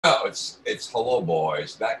No, it's hello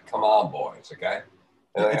boys. That come on boys. Okay.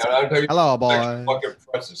 And It's I'll tell you, hello, like fucking boys.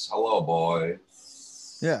 princess. Hello boy.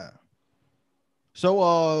 Yeah.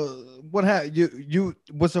 So, what you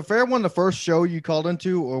was the fair one the first show you called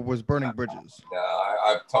into, or was Burning Bridges?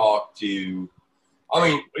 I've talked to. I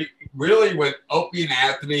mean, really, when Opie and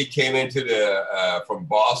Anthony came into the from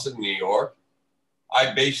Boston, New York,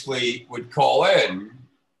 I basically would call in,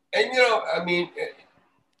 and I mean,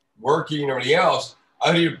 working and everything else,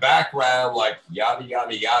 I hear background like yada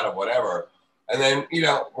yada yada whatever, and then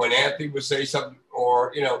when Anthony would say something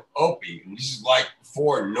or Opie, and this is like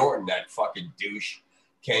before Norton, that fucking douche,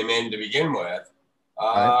 came in to begin with,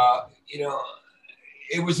 Right. you know,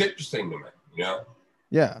 it was interesting to me,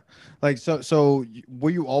 Yeah. Like were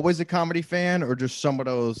you always a comedy fan, or just some of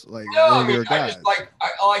those like No, I mean, earlier I just guys?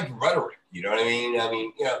 I like rhetoric. You know what I mean? I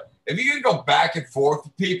mean, if you can go back and forth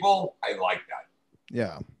with people, I like that.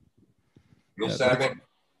 Yeah. You know Yeah. what I mean?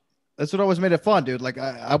 That's what always made it fun, dude. Like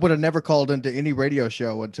I would have never called into any radio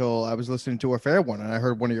show until I was listening to a fair one and I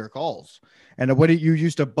heard one of your calls. And the way that you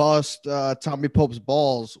used to bust Tommy Pope's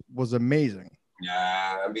balls was amazing.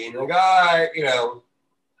 Yeah, I mean, the guy, I don't know,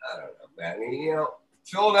 man. I mean,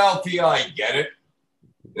 Philadelphia, I get it.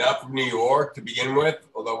 Not from New York to begin with,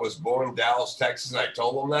 although I was born in Dallas, Texas. I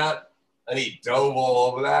told him that, and he dove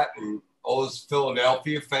all over that. And all his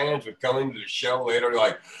Philadelphia fans would come into the show later,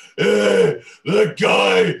 like, "Hey, that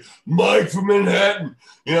guy, Mike from Manhattan,"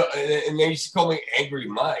 and they used to call me Angry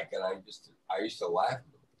Mike, and I used to laugh.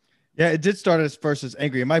 Yeah, it did start as first as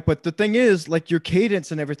angry Mike, but the thing is, like your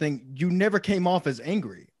cadence and everything, you never came off as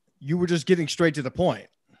angry. You were just getting straight to the point,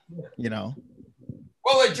 Yeah. you know?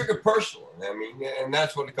 Well, they took it personal. I mean, and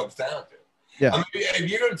that's what it comes down to. I Yeah. mean, if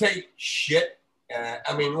you're going to take shit,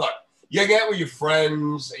 I mean, look, you get with your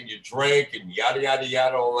friends and you drink and yada, yada,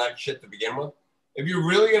 yada, all that shit to begin with. If you're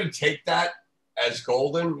really going to take that as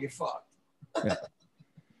golden, you're fucked. Yeah.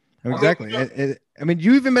 I mean, Exactly. I mean,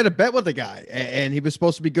 you even made a bet with the guy, and he was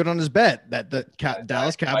supposed to be good on his bet that the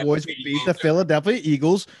Dallas I Cowboys would beat the Philadelphia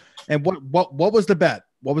Eagles. And what was the bet?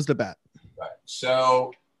 What was the bet? Right.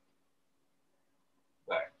 So,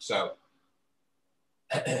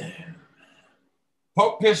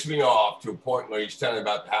 Pope pissed me off to a point where he's telling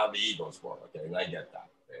about how the Eagles won. Okay, and I get that.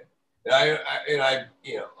 Okay?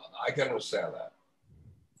 I can understand that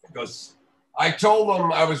because I told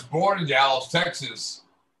him I was born in Dallas, Texas,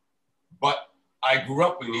 but I grew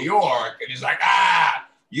up in New York, and he's like,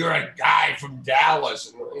 you're a guy from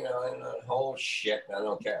Dallas, and and the whole shit. I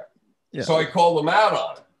don't care. Yeah. So I called him out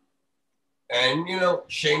on it, and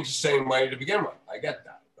Shane's the same way to begin with. I get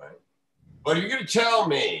that, right? But if you're gonna tell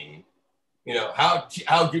me,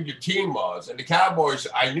 how good your team was, and the Cowboys,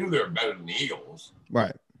 I knew they were better than the Eagles,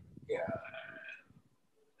 right? Yeah.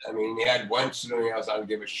 I mean, they had Wentz and everything else. I don't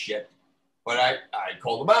give a shit. But I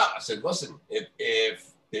called them out. I said, listen, if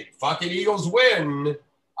the fucking Eagles win,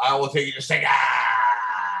 I will take you to Steakhouse.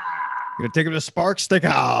 You're gonna take him to Spark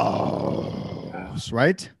Steakhouse,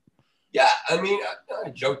 right? Yeah, I mean, I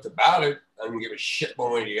joked about it. I didn't give a shit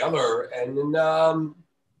one way or the other. And then, I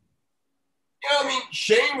mean,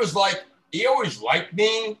 Shane was like, he always liked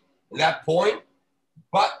me at that point.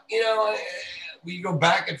 But, we go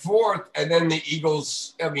back and forth. And then the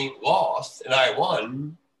Eagles, lost, and I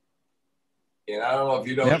won. And I don't know if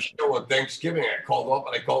you know the show on Thanksgiving. I called up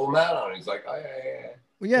and I called him out on it. He's like, oh, yeah.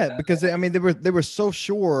 Well, yeah, because I mean they were so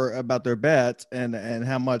sure about their bet and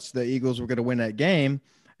how much the Eagles were going to win that game,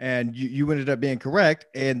 and you ended up being correct,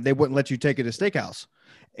 and they wouldn't let you take it to Steakhouse,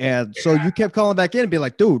 and so you kept calling back in and be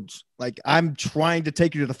like, dudes, like I'm trying to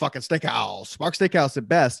take you to the fucking Steakhouse, Spark Steakhouse at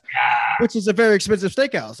best, which is a very expensive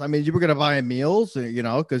steakhouse. I mean, you were going to buy meals,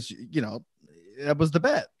 because that was the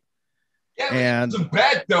bet. Yeah, and it's a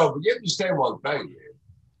bet though. But you understand one thing,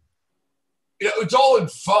 dude. It's all in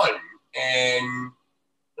fun, and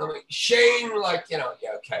I mean, Shane, like,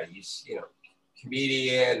 okay, he's,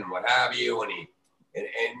 comedian and what have you. And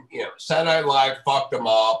Saturday Night Live fucked him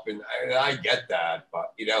up. And I get that.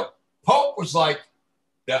 But, Pope was like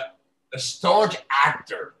the staunch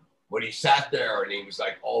actor when he sat there and he was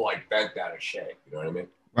like, all like bent out of shape. You know what I mean?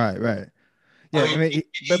 Right. Yeah. I mean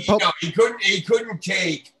he couldn't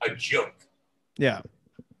take a joke. Yeah.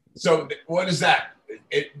 So what is that?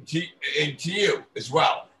 To you as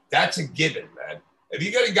well. That's a given, man. If you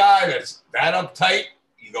got a guy that's that uptight,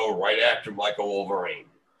 you go right after him like a Wolverine.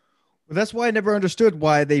 Well, that's why I never understood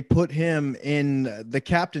why they put him in the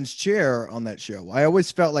captain's chair on that show. I always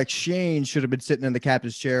felt like Shane should have been sitting in the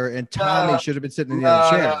captain's chair and Tommy should have been sitting in the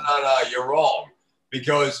other chair. No, you're wrong.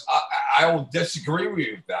 Because I will disagree with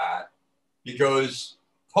you with that. Because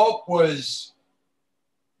Pope was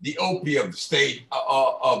the Opie of the state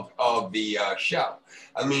of the show.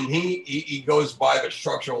 I mean, he goes by the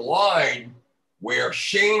structural line where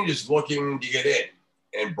Shane is looking to get in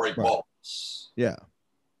and break balls. Yeah.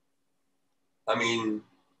 I mean,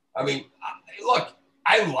 look,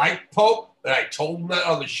 I like Pope, and I told him that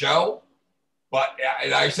on the show. But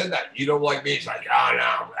and I said that you don't like me. It's like, oh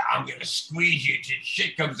no, I'm gonna squeeze you till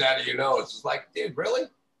shit comes out of your nose. It's like, dude, really?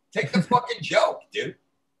 Take the fucking joke, dude.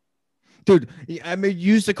 Dude, I mean,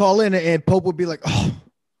 you used to call in and Pope would be like, oh,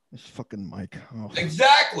 this fucking mic. Oh.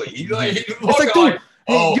 Exactly. He'd like, dude,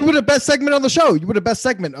 hey, you were the best segment on the show. You were the best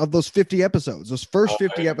segment of those 50 episodes, those first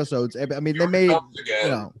 50 episodes. I mean, they made,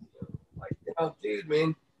 dude,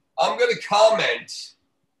 man, I'm going to comment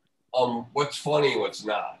on what's funny and what's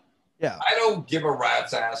not. Yeah. I don't give a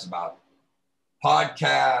rat's ass about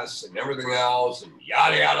podcasts and everything else and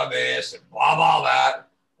yada, yada this and blah, blah, that.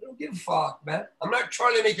 I don't give a fuck, man. I'm not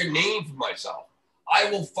trying to make a name for myself. I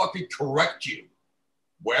will fucking correct you.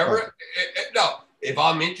 Wherever, no, if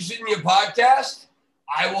I'm interested in your podcast,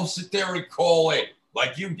 I will sit there and call in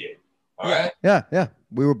like you did. All right? Yeah.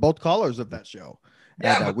 We were both callers of that show.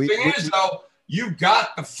 Yeah, but the thing is, though, you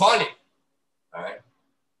got the funny. All right?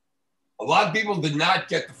 A lot of people did not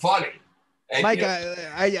get the funny. And, Mike,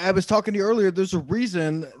 I was talking to you earlier. There's a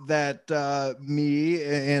reason that me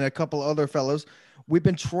and a couple other fellows, we've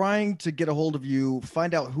been trying to get a hold of you,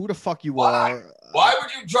 find out who the fuck you are. Why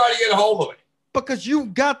would you try to get a hold of me? Because you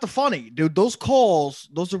got the funny, dude. Those calls,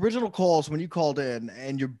 those original calls when you called in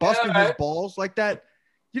and you're busting his balls like that,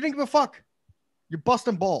 you didn't give a fuck. You're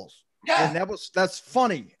busting balls. Yeah. And that's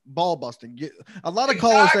funny, ball busting. A lot of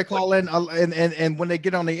callers, they call in and when they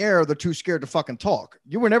get on the air, they're too scared to fucking talk.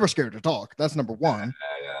 You were never scared to talk. That's number one.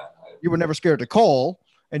 You were never scared to call,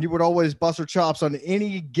 and you would always bust your chops on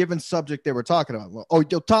any given subject they were talking about. Oh,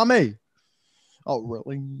 yo, Tommy. Oh,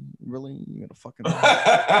 really? Really? You gonna fucking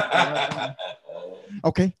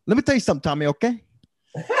okay. Let me tell you something, Tommy, okay?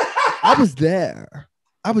 I was there.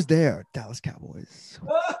 Dallas Cowboys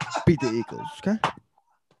beat the Eagles, okay?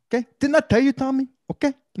 Okay. Didn't I tell you, Tommy?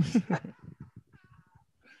 Okay.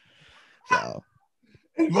 So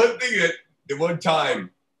one thing that one time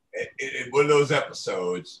in one of those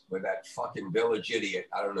episodes with that fucking village idiot,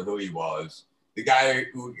 I don't know who he was, the guy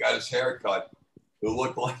who got his hair cut, who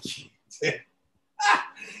looked like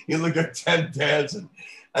he looked like Ted Danson.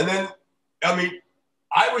 And then, I mean,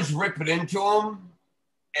 I was ripping into him,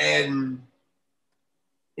 and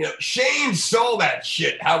Shane saw that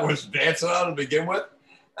shit, how I was dancing on to begin with.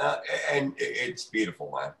 And it's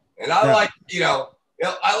beautiful, man. And I like,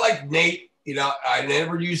 I like Nate. I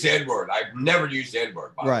never use the N-word. I've never used the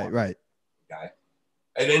N-word. Right. Okay.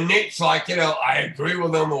 And then Nate's like, I agree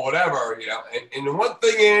with him or whatever, And the one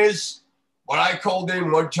thing is, when I called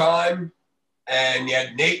in one time, and you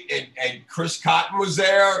had Nate and Chris Cotton was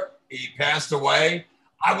there, he passed away.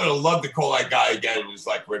 I would have loved to call that guy again and just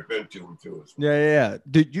like rip into him too. Yeah.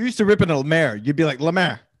 Dude, you used to rip into Lemaire. You'd be like,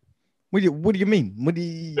 Lemaire. What do you mean?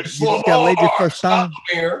 You just got laid your first time?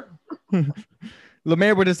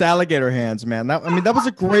 Lemaire with his alligator hands, man. That was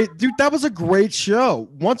a great dude. That was a great show.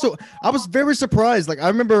 I was very surprised. Like I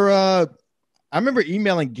remember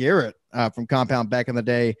emailing Garrett from Compound back in the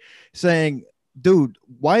day saying, dude,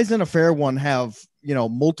 why doesn't a fair one have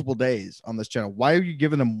multiple days on this channel? Why are you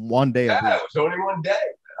giving them one day? Yeah, it was only one day.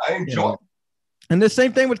 I enjoy it. And the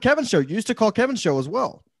same thing with Kevin's show. You used to call Kevin's show as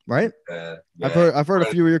well. Right. Yeah. I've heard a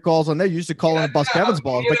few of your calls on there. You used to call in and bust Kevin's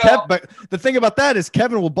balls, but the thing about that is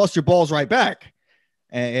Kevin will bust your balls right back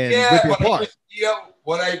and rip you apart.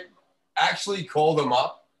 When I actually called him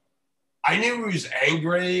up, I knew he was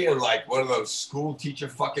angry and like one of those school teacher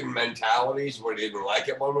fucking mentalities where he didn't like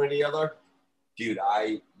it one way or the other. Dude,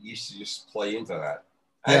 I used to just play into that.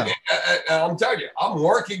 Yeah. And I'm telling you, I'm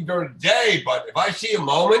working during the day, but if I see a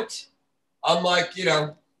moment, I'm like,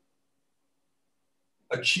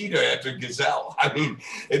 a cheetah after a gazelle. I mean,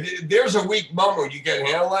 if there's a weak moment where you can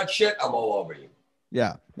handle that shit, I'm all over you.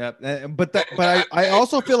 Yeah. But I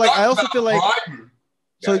also feel like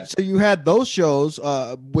so you had those shows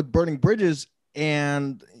with Burning Bridges,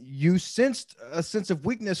 and you sensed a sense of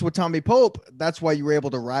weakness with Tommy Pope. That's why you were able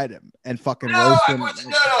to ride him and fucking roast him.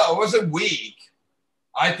 I wasn't weak.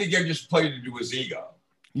 I think I just played into his ego.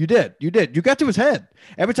 You did. You got to his head.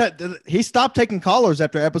 Every time he stopped taking callers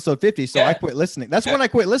after episode 50. So I quit listening. That's when I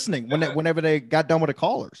quit listening whenever they got done with the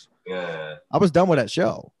callers. Yeah. I was done with that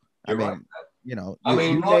show. You're right.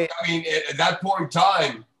 At that point in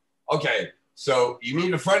time, okay, so you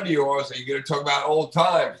meet a friend of yours and you're going to talk about old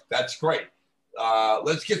times. That's great.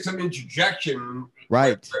 Let's get some interjection.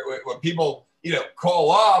 Right. Where people,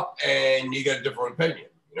 call up and you get a different opinion.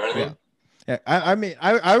 You know what I mean? Yeah,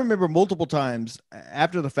 I remember multiple times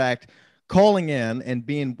after the fact calling in and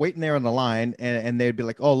being waiting there on the line, and they'd be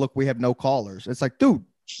like, "Oh, look, we have no callers." It's like, dude,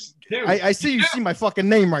 I see you see my fucking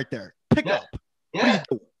name right there. Pick up. What are you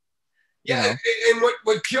doing? Yeah, and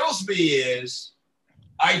what kills me is,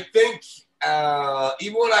 I think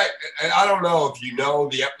even when I don't know if you know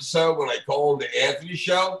the episode when I called the Anthony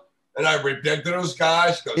show and I ripped into those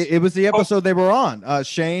guys. It was the episode they were on.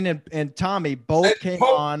 Shane and Tommy both came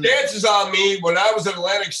on. Dances on me when I was in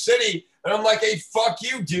Atlantic City, and I'm like, hey, fuck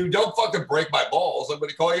you, dude. Don't fucking break my balls. I'm going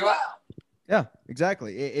to call you out. Yeah,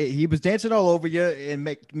 exactly. He was dancing all over you and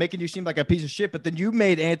making you seem like a piece of shit, but then you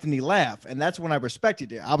made Anthony laugh, and that's when I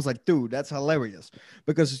respected you. I was like, dude, that's hilarious,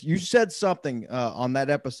 because you said something on that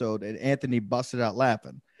episode, and Anthony busted out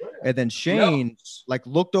laughing, and then Shane like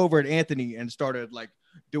looked over at Anthony and started like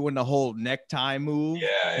doing the whole necktie move,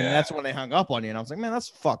 and that's when they hung up on you, and I was like, man, that's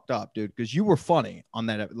fucked up, dude, because you were funny on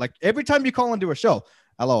that. Like every time you call into a show,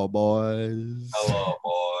 hello, boys. Hello,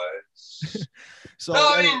 boys. So no,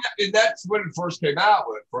 I mean, that's when it first came out,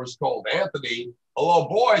 when it first called Anthony, hello,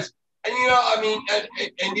 boys. And, you know, I mean,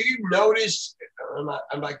 and you notice,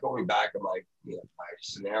 I'm not going back on my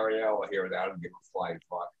scenario here and I don't give a flying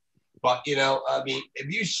fuck. But, you know, I mean,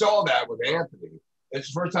 if you saw that with Anthony,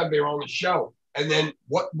 it's the first time they were on the show. And then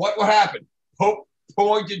what happened? Pope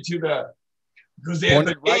pointed to because they had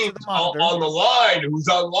the names on the line, who's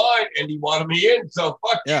online, and he wanted me in. So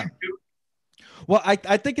fuck you, dude. Well,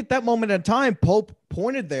 I think at that moment in time, Pope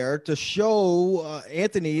pointed there to show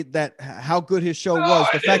Anthony that how good his show was.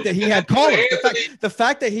 The fact that he had callers, the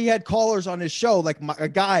fact that he had callers on his show, like a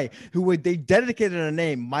guy who they dedicated a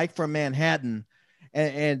name, Mike from Manhattan,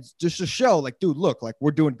 and just to show, like, dude, look, like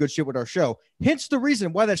we're doing good shit with our show. Hence the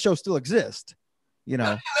reason why that show still exists. You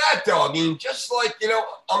know, that though. I mean, just like, you know,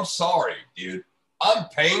 I'm sorry, dude. I'm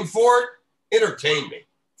paying for it. Entertain me.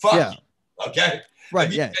 Fuck you. Okay. Right.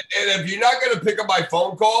 And if you're not going to pick up my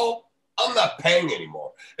phone call, I'm not paying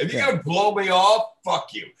anymore. If you're going to blow me off,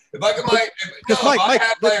 fuck you. If I can,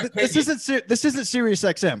 Mike, this isn't Sirius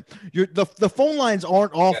XM. The phone lines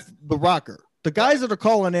aren't off the rocker. The guys that are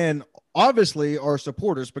calling in obviously are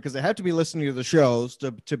supporters because they have to be listening to the shows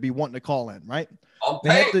to be wanting to call in, right? I'm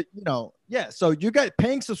paying. So you got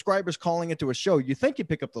paying subscribers calling into a show. You think you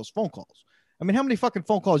pick up those phone calls. I mean, how many fucking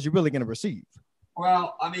phone calls are you really going to receive?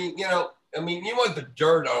 Well, I mean, you want the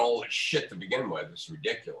dirt on all this shit to begin with. It's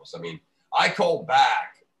ridiculous. I mean, I called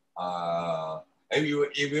back, and if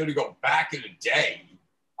you were to go back in the day,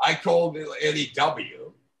 I called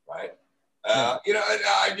LEW, right? You know, and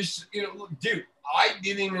I just, dude,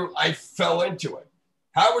 I fell into it.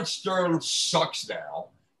 Howard Stern sucks now.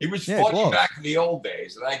 He was funny back in the old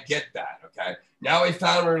days, and I get that, okay? Now he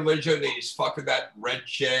found a religion, and he's fucking that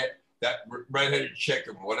redheaded chick,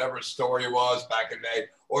 and whatever story it was back in the day,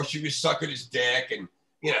 or she was sucking his dick, and,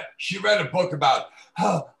 you know, she read a book about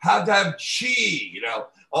how to have chi, you know,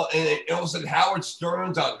 and all of a sudden Howard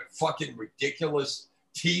Stern's on fucking ridiculous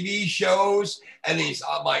TV shows, and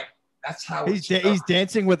I'm like, that's how he's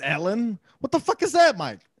dancing with Ellen. What the fuck is that,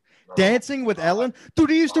 Mike? Dancing with Ellen, dude.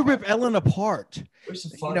 He used to rip Ellen apart.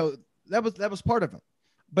 You know, that was part of him.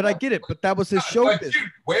 But I get it. But that was his show. Dude,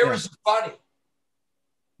 where is it funny?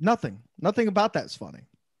 Nothing about that's funny.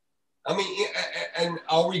 I mean, and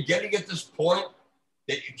are we getting at this point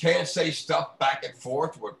that you can't say stuff back and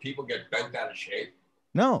forth where people get bent out of shape?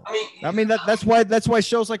 No, I mean that's why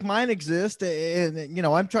shows like mine exist, and you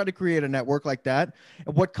know I'm trying to create a network like that.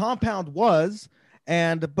 And what Compound was,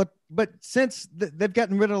 but since they've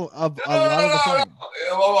gotten rid of a lot of the fun.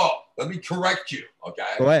 Let me correct you, okay?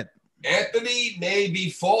 Go ahead. Anthony may be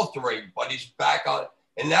faltering, but he's back on.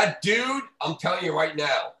 And that dude, I'm telling you right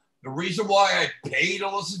now, the reason why I pay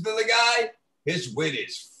to listen to the guy, his wit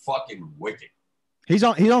is fucking wicked. He's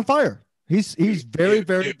on fire. He's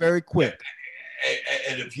very quick.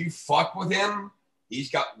 And if you fuck with him, he's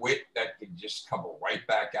got wit that can just come right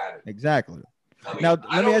back at it. Exactly. I mean, now,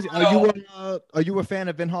 let me ask you, are you a fan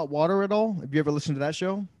of In Hot Water at all? Have you ever listened to that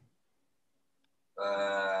show?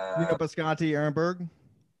 Gino Bisconti, Aaron Berg?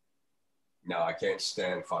 No, I can't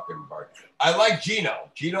stand fucking Berg. I like Gino.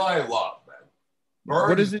 Gino I love, man. Berg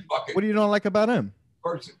what is it? What do you not like about him?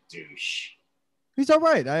 Berg's a douche. He's all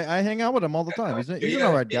right. I hang out with him all the time. He's an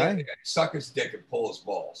all right guy. Suck his dick and pull his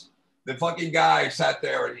balls. The fucking guy sat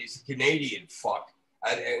there and he's a Canadian fuck.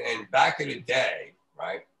 And back in the day,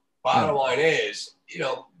 right? Bottom line is, you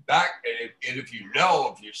know, and if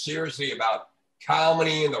you're seriously about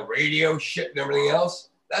comedy and the radio shit and everything else,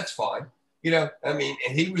 that's fine. You know, I mean,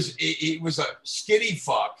 and he was a skinny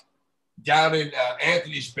fuck down in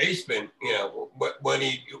Anthony's basement, you know, when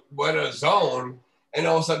he went on his own, and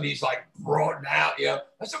all of a sudden he's like brought out, you know.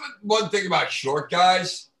 That's one thing about short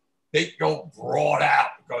guys. they go broad out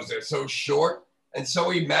because they're so short. And so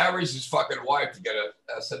he marries his fucking wife to get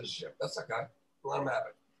a citizenship. That's okay. Let him have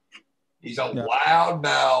it. He's a loud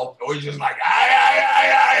mouth. Or he's just like,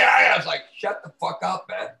 I was like, shut the fuck up,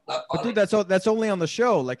 man. Not funny. But dude, that's only on the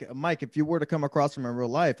show. Like, Mike, if you were to come across him in real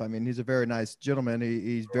life, I mean, he's a very nice gentleman.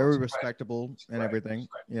 He's very respectable and everything,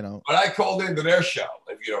 you know. But I called into their show,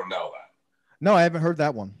 if you don't know that. No, I haven't heard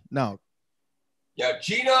that one. No. Yeah,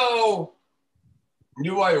 Gino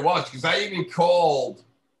knew who I was because I even called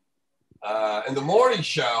in the morning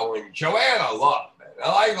show, and Joanne I love, man.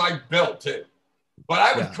 I like Bill too. But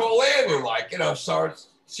I would call in and like, you know,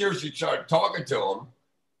 seriously started talking to him.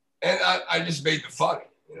 And I just made the funny,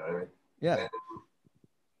 you know what I mean? Yeah. And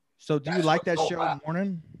so do you like that show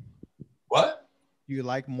Morning? What? Do you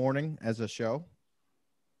like Morning as a show?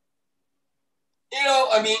 You know,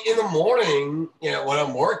 I mean, in the morning, you know, when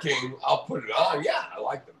I'm working, I'll put it on. Yeah, I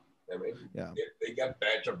like them. I mean, they get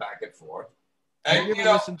banter back and forth. And you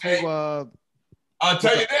know, listen to, I'll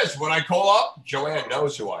tell you this: when I call up, Joanne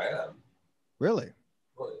knows who I am. Really?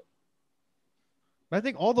 I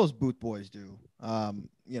think all those booth boys do.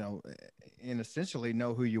 You know, and essentially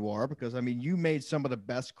know who you are because I mean, you made some of the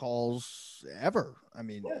best calls ever. I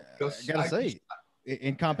mean, I gotta say,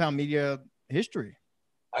 in compound media history.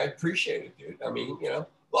 I appreciate it, dude. I mean, you know,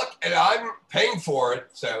 look, and I'm paying for it,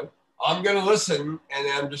 so I'm going to listen, and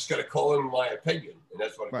I'm just going to call in my opinion, and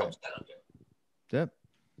that's what it comes down to. Yep.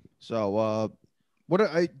 So,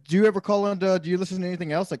 do you ever call into? Do you listen to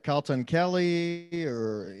anything else like Carlton Kelly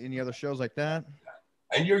or any other shows like that?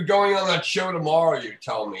 And you're going on that show tomorrow. You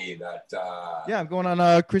tell me that. Yeah, I'm going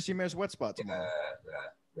on Chrissy Mayor's Wet Spot tomorrow.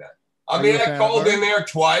 Yeah. I mean, I called in there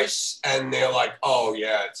twice, and they're like, "Oh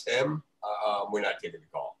yeah, it's him." We're not taking the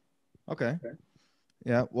call. Okay.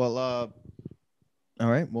 Yeah. Well, all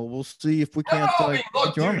right. Well, we'll see if we can't. I mean,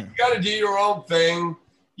 look, dude, you got to do your own thing.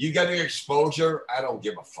 You got the exposure. I don't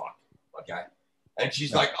give a fuck. Okay. And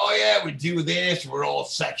she's like, "Oh yeah, we do this. We're all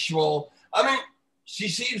sexual." I mean, she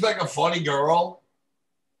seems like a funny girl.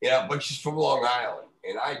 Yeah, but she's from Long Island,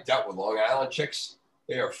 and I dealt with Long Island chicks.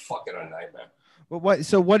 They are fucking a nightmare. Well, what?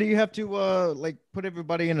 So, what do you have to like put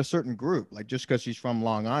everybody in a certain group? Like just because she's from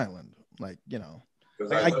Long Island, like you know,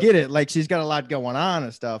 like, I get it. Like she's got a lot going on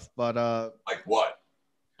and stuff, but like what?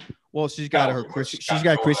 Well, she's got she's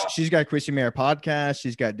got Chrissy Mayer podcast.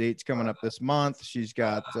 She's got dates coming up this month. She's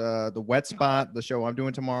got the Wet Spot, the show I'm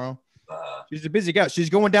doing tomorrow. She's a busy guy. She's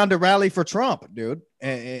going down to rally for Trump, dude,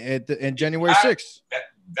 in January 6th.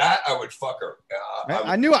 That I would fuck her.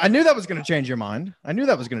 I knew that was going to change your mind. I knew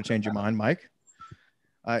that was going to change your mind, Mike.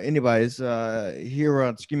 Anyways, here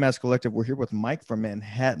on Ski Mask Collective, we're here with Mike from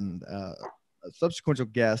Manhattan, a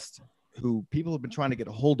subsequent guest who people have been trying to get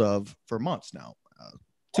a hold of for months now.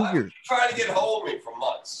 2 years. Trying to get a hold of me for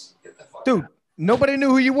months. Get the fuck Dude, nobody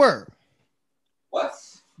knew who you were. What?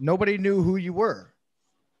 Nobody knew who you were.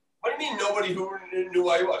 What do you mean nobody who knew who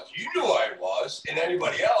I was? You knew who I was, and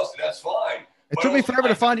anybody else, and that's fine. It took me forever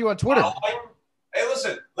to find you on Twitter. Hey,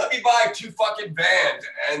 listen, let me buy 2 fucking vans,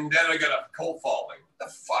 and then I got a cold following. What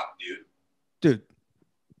the fuck, dude? Dude.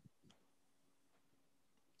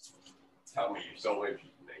 Tell me you're so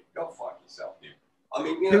interested in me. Go fuck yourself, dude. I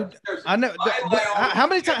mean, you know, dude, I know. How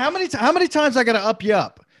many times I got to up you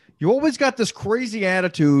up? You always got this crazy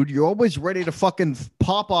attitude. You're always ready to fucking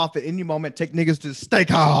pop off at any moment, take niggas to the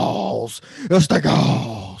steakhouse. The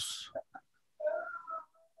steakhouse.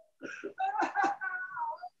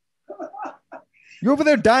 You're over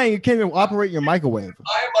there dying. You can't even operate your microwave.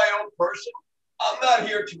 I am my own person. I'm not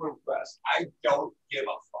here to impress. I don't give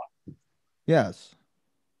a fuck. Yes.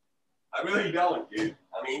 I really don't, dude.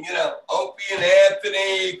 I mean, you know, Opie and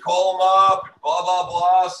Anthony, call them up, blah, blah,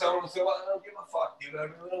 blah, so and so. I don't give a fuck, dude. I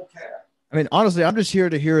really don't care. I mean, honestly, I'm just here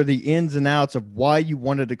to hear the ins and outs of why you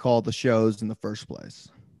wanted to call the shows in the first place.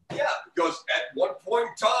 Yeah, because at one point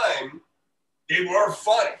in time, they were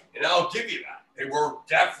funny, and I'll give you that. They were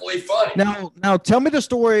definitely funny. Now, tell me the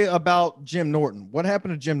story about Jim Norton. What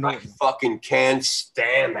happened to Jim Norton? I fucking can't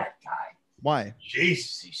stand that guy. Why?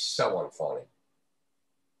 Jesus, he's so unfunny.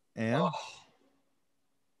 And?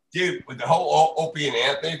 Dude, with the whole Opie and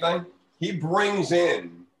Anthony thing, he brings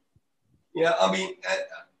in, yeah, I mean,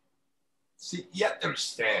 see, you have to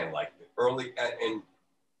understand, like, the early, and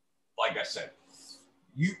like I said,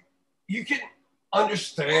 you can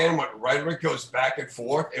understand what rhetoric goes back and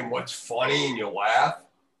forth and what's funny and you laugh.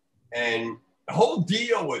 And the whole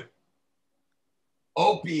deal with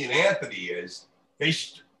Opie and Anthony is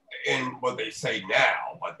and what they say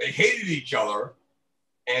now, but they hated each other.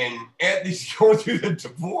 And Anthony's going through the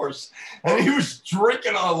divorce and he was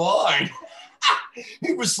drinking online.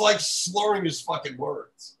 He was like slurring his fucking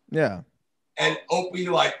words. Yeah. And Opie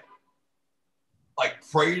like like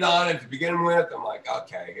preyed on it to begin with. I'm like,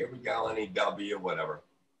 okay, here we go, NEW, whatever.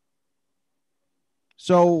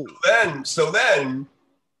 So then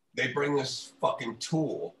they bring this fucking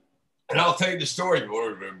tool, and I'll tell you the story if you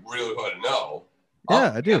really want to know.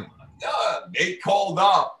 Yeah, I do. They called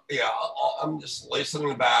up. Yeah, I'm just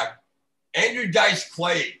listening back. Andrew Dice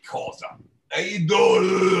Clay calls up. How you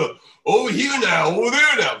doing? Over here now, over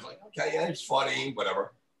there now. I was like, okay, yeah, it's funny,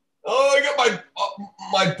 whatever. Oh, I got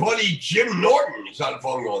my buddy Jim Norton. He's on the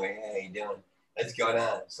phone going, hey, how you doing? What's going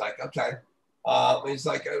on? It's like, okay. He's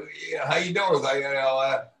like, yeah, how you doing? It's like,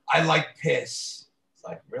 I like piss. It's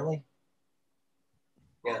like, really?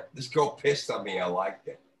 Yeah, this girl pissed on me. I liked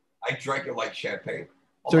it. I drank it like champagne.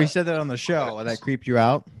 So he said that on the show, and that creeped you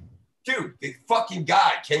out? Dude, the fucking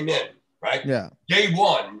guy came in, right? Yeah. Day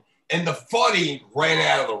one, and the funny ran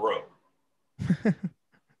out of the room.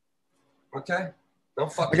 Okay? No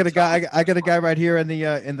fucking I got a guy right here in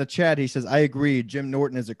the chat. He says, I agree. Jim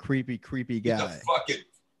Norton is a creepy guy.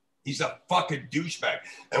 He's a fucking douchebag.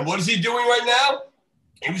 And what is he doing right now?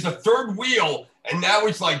 He was the third wheel, and now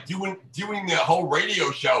he's like doing the whole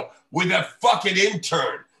radio show with that fucking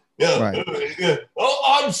intern. Yeah. Right.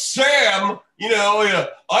 Oh, I'm Sam.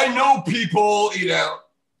 I know people. Yeah,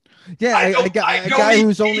 a guy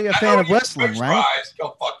who's only a fan of wrestling, right?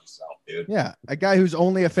 Go fuck yourself, dude. Yeah, a guy who's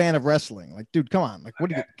only a fan of wrestling. Like, dude, come on. Like,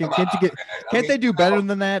 what do you can't they do better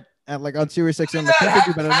than that? Like on Sirius XM, can't they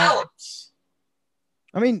do better than that?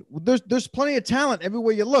 I mean, there's plenty of talent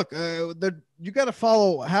everywhere you look. You got to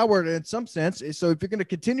follow Howard in some sense. So if you're going to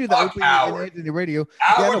continue the opening in the radio,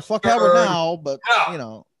 fuck Howard now, but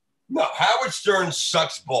No, Howard Stern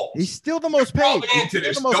sucks balls. He's still the most paid.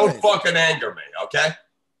 Don't fucking anger me, okay?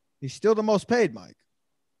 He's still the most paid, Mike.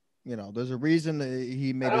 There's a reason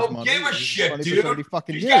he made his money. I don't give a shit, dude.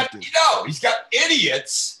 He's got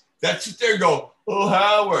idiots that sit there and go, oh,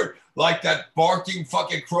 Howard, like that barking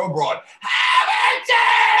fucking crow broad. Howard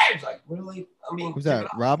James! Like, really? I mean, who's that?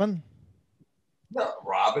 Robin? No,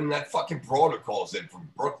 Robin, that fucking broader calls in from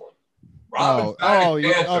Brooklyn. Yeah, I know what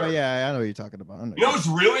you're talking about. You know what's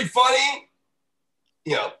really funny?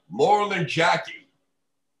 More than Jackie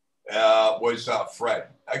was Fred.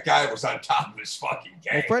 That guy was on top of his fucking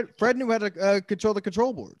game. Well, Fred knew how to control the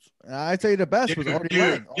control boards. I tell you the best was Artie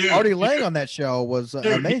Lang. Artie Lang on that show was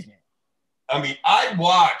amazing. I mean, I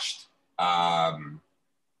watched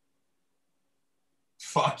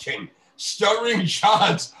fucking Stuttering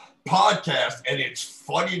John's podcast, and it's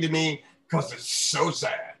funny to me because it's so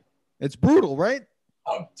sad. It's brutal, right?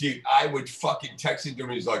 Oh, dude, I would fucking text him to him.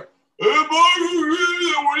 He's like, hey, boy,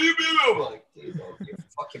 what do you mean? I'm like, dude, you're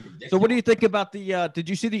fucking ridiculous. So what do you think about did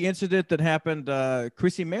you see the incident that happened?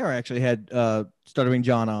 Chrissy Mayer actually had Stuttering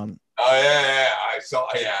John on. Oh, yeah. I saw,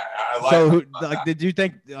 yeah. Did you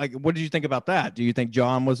think, what did you think about that? Do you think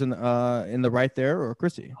John was in the right there or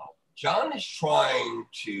Chrissy? John is trying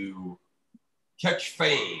to catch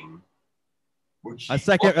fame. A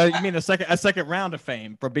second round of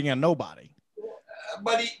fame for being a nobody.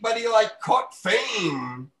 But he like caught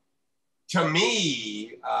fame to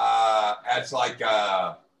me as like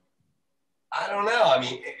I don't know. I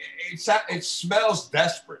mean, it smells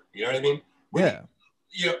desperate. You know what I mean?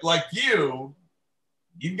 You've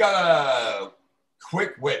got a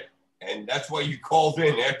quick wit, and that's why you called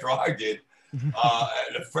in after I did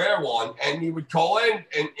the fair one, and you would call in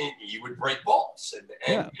and you would break balls,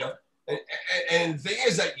 and And the thing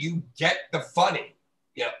is that you get the funny.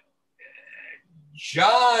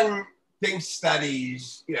 John thinks that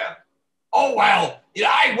he's, oh, well,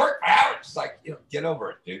 I work for Howard. It's like, get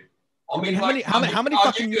over it, dude. I mean, how many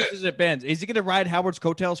fucking years has it been? Is he going to ride Howard's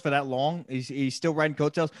coattails for that long? He's still riding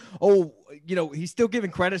coattails. Oh, he's still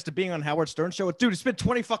giving credits to being on Howard Stern show. Dude, it's been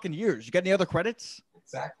 20 fucking years. You got any other credits?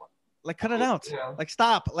 Exactly. Like, cut it out. Like,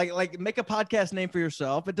 stop. Like, make a podcast name for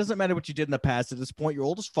yourself. It doesn't matter what you did in the past. At this point, you're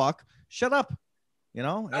old as fuck. Shut up.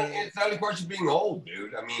 It's not a question of being old,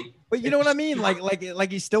 dude. I mean, but you know what I mean? Like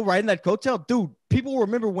he's still riding that coattail, dude. People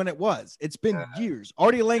remember when it was. It's been years.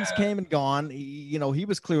 Artie Lang's came and gone. He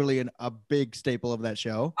was clearly a big staple of that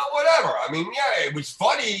show. Whatever. I mean, it was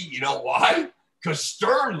funny. You know why? Because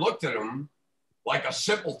Stern looked at him like a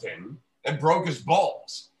simpleton and broke his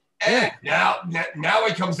balls. And now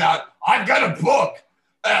he comes out. I've got a book.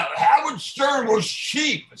 Howard Stern was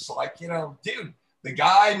cheap. It's like, dude. The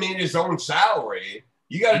guy made his own salary.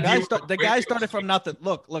 You got to. The guy started from nothing.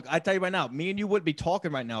 Look. I tell you right now, me and you wouldn't be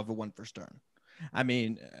talking right now if it wasn't for Stern. I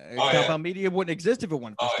mean, Compound Media wouldn't exist if it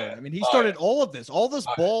wasn't for Stern. I mean, he started all of this. All this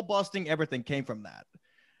ball busting, everything came from that.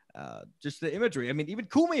 Just the imagery. I mean, even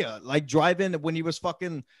Cumia, like driving when he was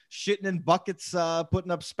fucking shitting in buckets,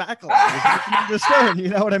 putting up spackle. The Stern, you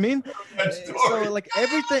know what I mean? So like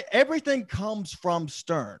everything comes from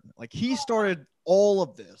Stern. Like he started all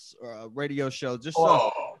of this radio show just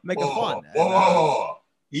so making fun.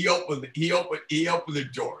 He opened the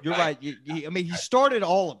door. You're right. I mean, he started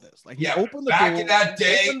all of this. Like he opened the back door, in that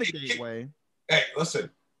day, opened the gateway. Hey, listen.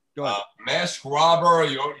 Masked robber,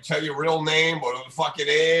 you don't tell your real name, whatever the fuck it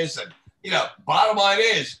is. And, bottom line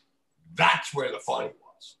is, that's where the funny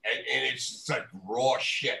was. And it's just like raw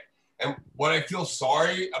shit. And what I feel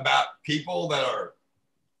sorry about people that are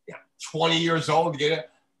 20 years old,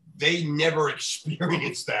 they never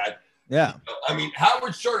experienced that. Yeah. I mean,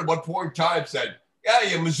 Howard Stern at one point in time said,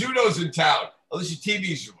 Mizuno's in town. At least your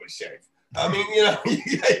TV's really safe. I mean,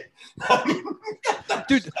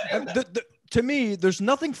 dude, to me, there's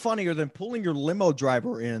nothing funnier than pulling your limo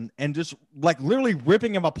driver in and just like literally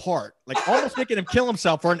ripping him apart, like almost making him kill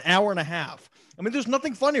himself for an hour and a half. I mean, there's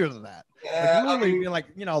nothing funnier than that. Yeah, like literally being like,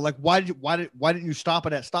 why didn't you stop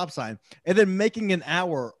at that stop sign? And then making an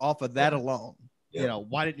hour off of that alone. Yeah.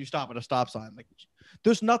 Why didn't you stop at a stop sign? Like,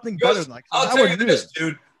 there's nothing better than like. I'll tell you this,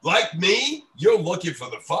 dude. Like me, you're looking for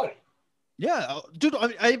the funny. Yeah, dude.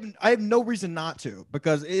 I have no reason not to,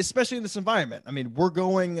 because especially in this environment. I mean, we're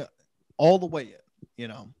going all the way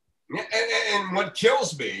in, And what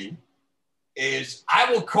kills me is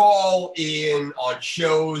I will call in on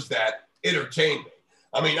shows that entertain me.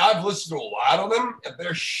 I mean, I've listened to a lot of them. If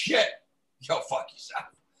they're shit, fuck yourself.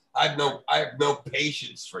 I have no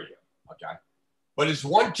patience for you. Okay. But it's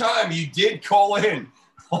one time you did call in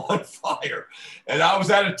on fire, and I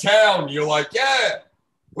was out of town. You're like, yeah,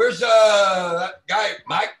 where's that guy,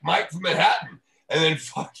 Mike from Manhattan? And then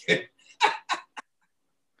fucking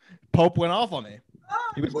Pope went off on me.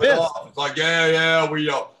 He was pissed. It's like,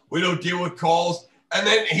 we don't deal with calls. And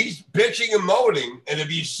then he's bitching and moaning. And if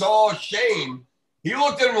you saw Shane, he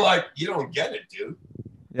looked at him like, you don't get it, dude.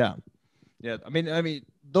 Yeah. Yeah. I mean,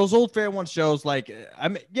 those old Fair One shows, like,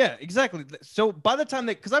 yeah, exactly. So by the time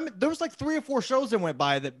there was like 3 or 4 shows that went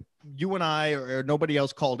by that you and I or nobody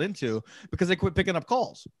else called into because they quit picking up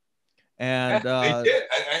calls. And they did.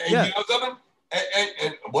 And you know something?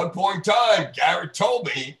 And at one point in time, Garrett told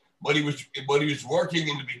me what he was working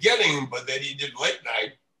in the beginning, but then he did late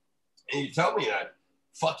night. And he told me that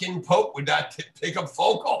fucking Pope would not pick up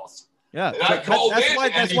phone calls. Yeah. And I called in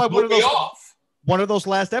and he blew me off. One of those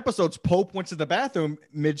last episodes, Pope went to the bathroom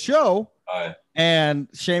mid-show, and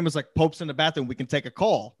Shane was like, Pope's in the bathroom. We can take a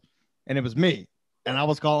call. And it was me. And I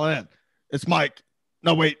was calling in. It's Mike.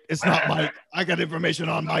 No, wait, it's not Mike. I got information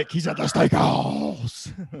on Mike. He's at the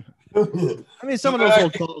steakhouse. I mean, some of those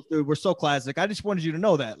old calls, dude, were so classic. I just wanted you to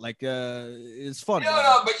know that. Like, it's funny.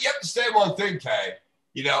 No, but you have to say one thing, Kay.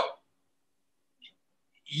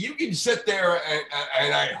 You can sit there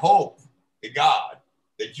and I hope to God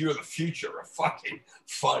that you're the future of fucking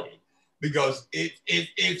funny, because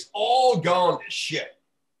it's all gone to shit.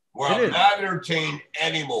 Where I'm not entertained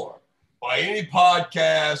anymore by any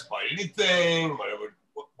podcast, by anything, whatever,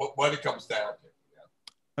 what it comes down to.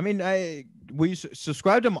 I mean, we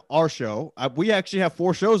subscribe to our show. We actually have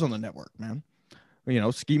 4 shows on the network, man.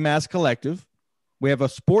 Ski Mask Collective. We have a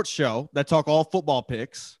sports show that talk all football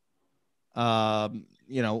picks. We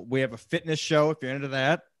have a fitness show if you're into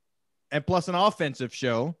that. And plus an offensive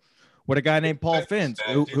show with a guy named Paul Finns.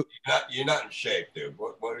 You're not in shape, dude.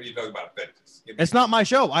 What are you talking about fitness? It's not my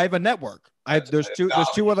show. I have a network. There's two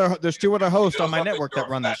other hosts on my network that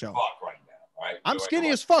run that show. Right now, right? I'm skinny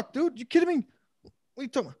as fuck, dude. You kidding me? What are you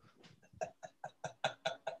talking about?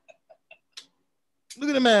 Look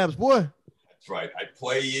at them abs, boy. That's right. I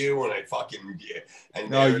play you and I fucking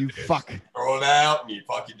fuck. Throw it out and you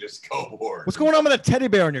fucking just go for it. What's going on with that teddy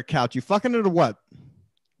bear on your couch? You fucking it or what?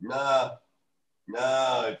 No,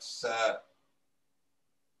 it's a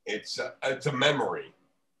memory.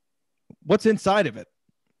 What's inside of it?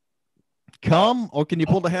 Cum, or can you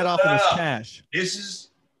pull the head off of his cash? This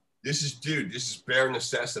is bare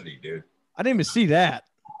necessity, dude. I didn't even see that.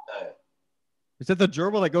 Is that the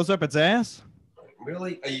gerbil that goes up its ass?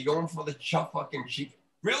 Really? Are you going for the fucking cheek?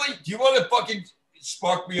 Really? Do you want to fucking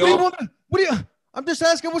spark me off? I'm just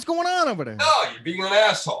asking what's going on over there. No, you're being an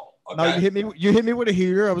asshole. Okay? No, you hit me with a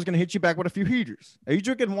heater. I was going to hit you back with a few heaters. Are you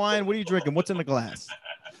drinking wine? What are you drinking? What's in the glass?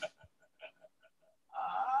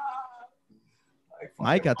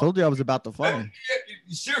 Mike, I told you I was about to fight.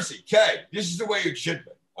 Seriously, Kay, this is the way it should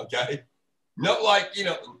be, okay? Not like,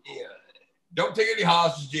 don't take any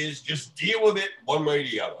hostages. Just deal with it one way or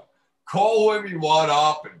the other. Call whoever you want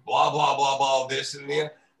up and blah, blah, blah, blah, this and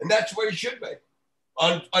that. And that's the way it should be.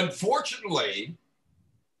 Unfortunately,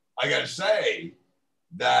 I got to say,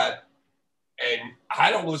 that, and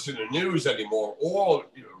I don't listen to news anymore or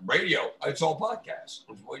radio. It's all podcasts.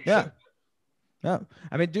 Yeah. Yeah,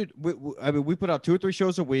 I mean, dude, we put out 2 or 3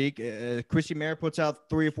 shows a week. Chrissy Mayer puts out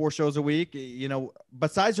 3 or 4 shows a week. You know,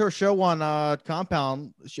 besides her show on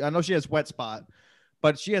Compound, I know she has Wet Spot,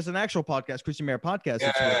 but she has an actual podcast, Chrissy Mayer podcast.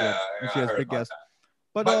 Yeah, she has big guests.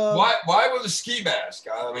 But why with a ski mask?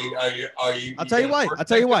 I mean, are you? I'll tell you why. I'll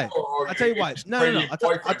tell you why. I'll tell you why. No. I'll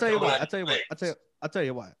tell you why.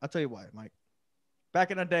 I'll tell you why, Mike. Back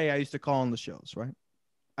in the day, I used to call on the shows, right?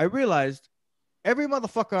 I realized every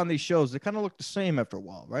motherfucker on these shows, they kind of look the same after a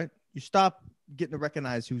while, right? You stop getting to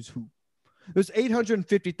recognize who's who. There's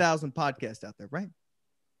 850,000 podcasts out there, right?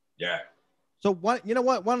 Yeah. So you know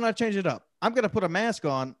what? Why don't I change it up? I'm going to put a mask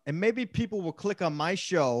on, and maybe people will click on my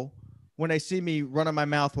show when they see me running my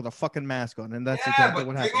mouth with a fucking mask on. And that's exactly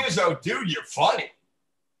what happens. The thing is, though, dude, you're funny.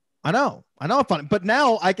 I know I'm funny. But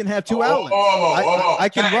now I can have 2 outlets. I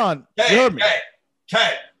can run.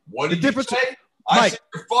 Ken, what did you say? I Mike, said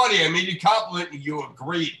you're funny. I mean, you complimented. You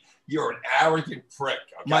agreed. You're an arrogant prick.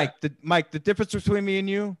 Okay? Mike, the difference between me and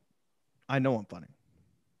you, I know I'm funny.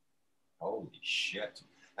 Holy shit!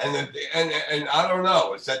 And I don't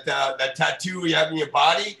know. Is that that tattoo you have in your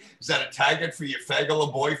body? Is that a tag for your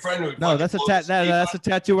fagula boyfriend? No, that's a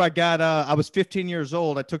tattoo I got. I was 15 years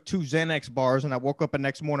old. I took 2 Xanax bars, and I woke up the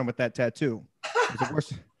next morning with that tattoo. It was the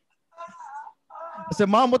worst. I said,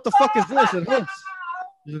 "Mom, what the fuck is this?" It hurts.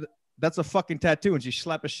 That's a fucking tattoo, and she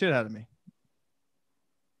slapped the shit out of me.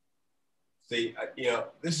 See,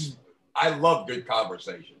 I love good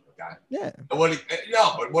conversation. Okay. Yeah. And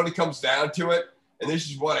but when it comes down to it, and this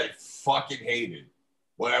is what I fucking hated.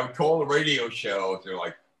 When I would call the radio show, they're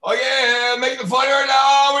like, "Oh yeah, make the fun right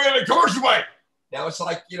now. We're gonna commercial break." Now it's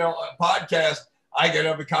like a podcast. I can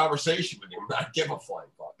have a conversation with you, not give a flying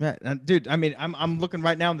fuck. Yeah, dude. I mean, I'm looking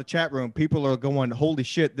right now in the chat room. People are going, "Holy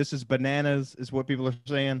shit, this is bananas," is what people are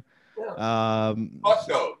saying. Yeah.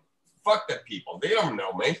 Fuck that people. They don't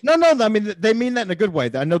know me. No. I mean, they mean that in a good way.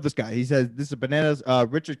 I know this guy. He says, "This is bananas."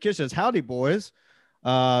 Richard Kish says, "Howdy, boys."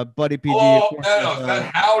 Buddy PG. Oh, no, it's not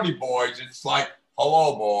howdy, boys. It's like,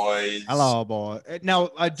 hello, boys. Hello, boy. Now,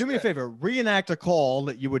 do me a favor. Reenact a call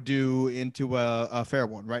that you would do into a fair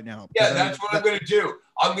one right now. Yeah, that's what I'm going to do.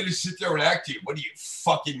 I'm going to sit there and act to you. What are you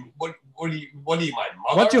fucking? What are you? My mother?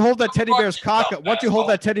 Why don't you hold that teddy bear's cock up? Why don't you hold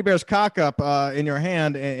that teddy bear's cock up in your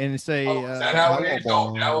hand and say? Is that how it is?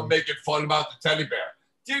 Oh, now we're making fun about the teddy bear,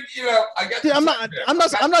 dude. I got. Dude,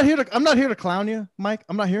 I'm not here to clown you, Mike.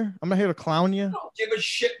 I'm not here to clown you. I don't give a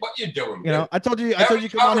shit what you're doing. I told you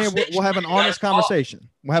come on here. We'll have an honest conversation.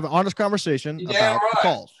 We'll have an honest conversation about the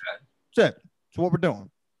calls. That's it. That's what we're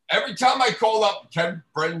doing. Every time I call up Ken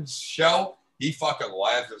Brendan's show, he fucking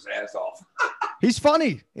laughs his ass off. He's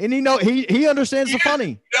funny, and he understands the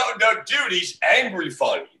funny. No, dude, he's angry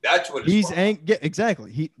funny. That's what he's angry.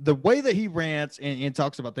 Exactly. The way that he rants and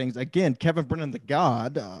talks about things. Again, Kevin Brennan, the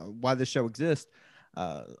God, why this show exists.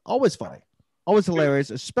 Always funny, always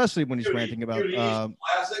hilarious, especially when he's ranting about. He's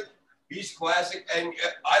classic. He's classic, and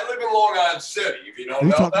I live in Long Island City. If you don't know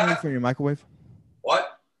that. Are you talking to me from your microwave?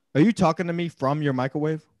 What? Are you talking to me from your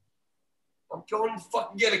microwave? I'm going to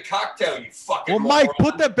fucking get a cocktail, you fucking. Well, Mike,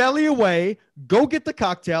 put that belly away. Go get the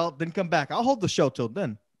cocktail, then come back. I'll hold the show till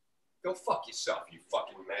then. Go fuck yourself, you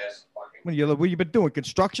fucking mess. What you been doing?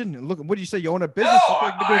 Construction? Look, what do you say? You own a business?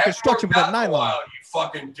 You've been doing construction with that nylon. You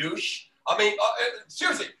fucking douche. I mean,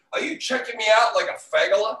 seriously, are you checking me out like a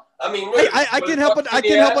fagula? I mean, really, I can't help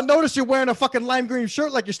but notice you're wearing a fucking lime green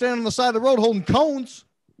shirt like you're standing on the side of the road holding cones.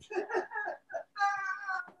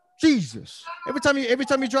 Jesus. Every time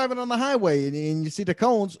you're driving on the highway and you see the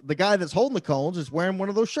cones, the guy that's holding the cones is wearing one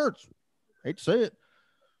of those shirts. Hate to say it.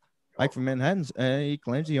 Mike from Manhattan, he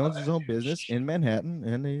claims he owns his own business in Manhattan,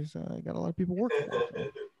 and he's got a lot of people working for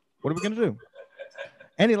him. So what are we going to do?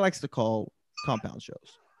 And he likes to call compound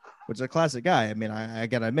shows, which is a classic guy. I mean, I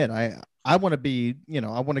got to admit, I want to be,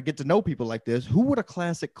 I want to get to know people like this. Who were the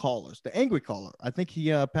classic callers? The angry caller. I think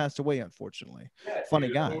he passed away, unfortunately. Yeah, funny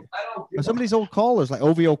guy. Some of these old callers, like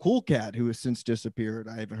OVO Cool Cat, who has since disappeared.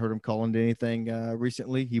 I haven't heard him call into anything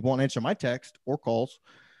recently. He won't answer my text or calls.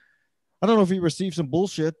 I don't know if he received some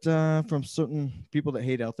bullshit from certain people that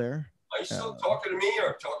hate out there. Are you still talking to me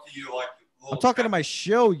or talking to you like? I'm talking to my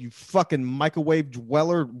show, you fucking microwave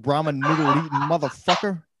dweller, ramen noodle eating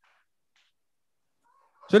motherfucker.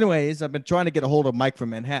 So anyways, I've been trying to get a hold of Mike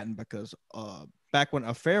from Manhattan because back when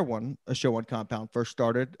a show on Compound first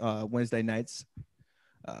started Wednesday nights,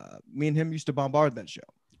 me and him used to bombard that show.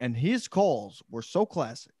 And his calls were so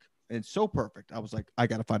classic and so perfect. I was like, I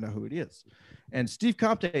got to find out who it is. And Steve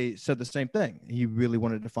Compte said the same thing. He really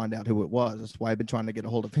wanted to find out who it was. That's why I've been trying to get a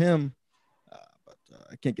hold of him. but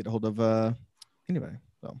I can't get a hold of anybody.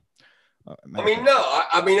 So, I mean, no,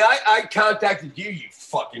 I contacted you, you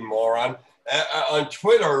fucking moron, on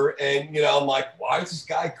Twitter, and I'm like, why is this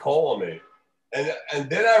guy calling me? And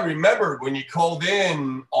then I remembered when you called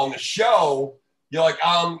in on the show, you're like,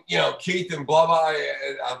 Keith and blah blah.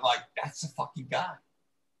 And I'm like, that's the fucking guy.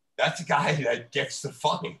 That's the guy that gets the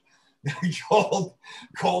funny. He called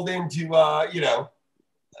into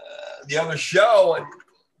the other show, and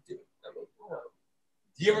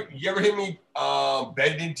you ever hear me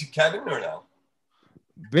bend into Kevin or no?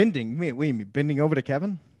 Bending? Wait, you mean bending over to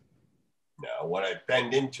Kevin? No, when I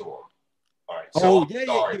bend into him. All right. So,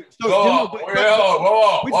 sorry.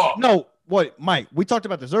 Whoa. No, what, Mike? We talked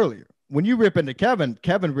about this earlier. When you rip into Kevin,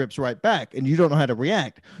 Kevin rips right back, and you don't know how to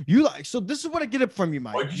react. So this is what I get it from you,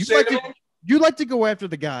 Mike. What'd you say to me? You like to go after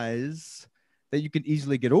the guys that you can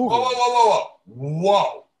easily get over.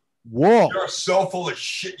 Whoa. You're so full of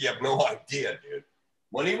shit. You have no idea, dude.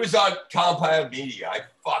 When he was on Compound Media, I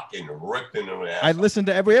fucking ripped into him. I listened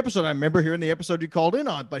to every episode. I remember hearing the episode you called in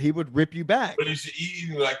on, but he would rip you back. But he's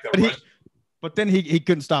eating like the But then he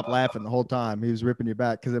couldn't stop laughing the whole time. He was ripping you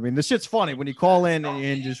back. Because, I mean, this shit's funny when you call in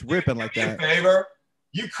and just ripping like that. Do me a favor.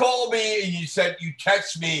 You call me and you said you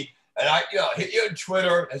text me and I hit you on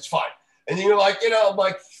Twitter. That's fine. And then you're like, I'm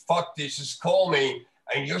like, fuck this. Just call me.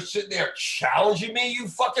 And you're sitting there challenging me, you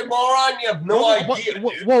fucking moron. You have no idea, dude.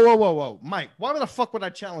 Whoa. Mike, why the fuck would I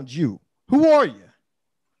challenge you? Who are you?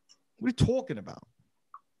 What are you talking about?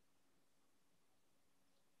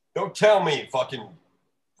 Don't tell me fucking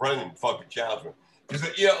Brendan fucking challenged me. Because,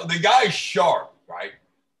 the guy's sharp, right?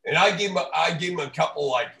 And I gave him a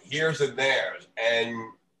couple like here's and there's, and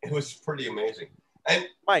it was pretty amazing. And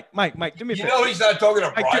Mike, do me a favor. He's not talking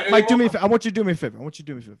to Brian Mike, do me a favor. I want you to do me a favor. Go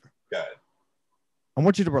ahead. I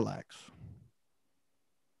want you to relax.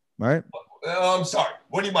 All right? I'm sorry.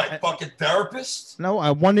 What are you, my fucking therapist? No,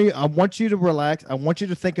 I want you to relax. I want you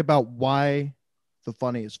to think about why the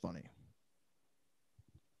funny is funny.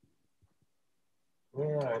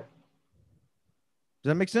 All right. Does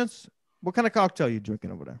that make sense? What kind of cocktail are you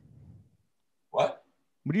drinking over there? What?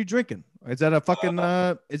 What are you drinking? Is that a fucking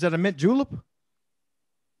is that a mint julep?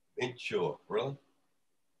 Mint julep, really?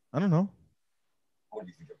 I don't know. What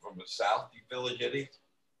do you think? From the South, you village idiot?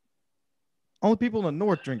 Only people in the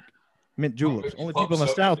North drink mint juleps. Only people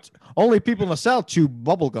in the South chew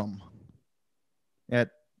bubble gum at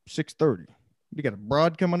 6:30. You got a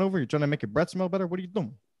broad coming over? You're trying to make your breath smell better? What are you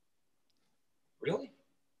doing? Really?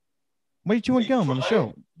 Why are you chewing gum on the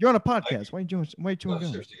show? You're on a podcast. Why are you chewing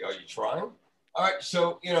gum? Seriously, are you trying? All right,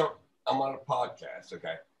 so I'm on a podcast,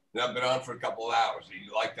 okay? And I've been on for a couple of hours. Do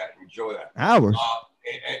you like that? Enjoy that. Hours?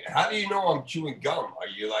 And how do you know I'm chewing gum? Are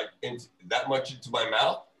you like that much into my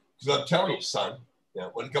mouth? Because I'm telling you, son,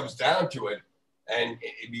 when it comes down to it, and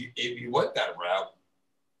if you went that route,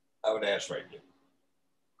 I would ass rape you.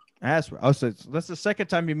 Ass rape. Oh, so that's the second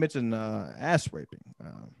time you mentioned ass raping.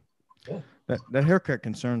 Yeah. That haircut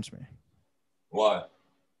concerns me. Why?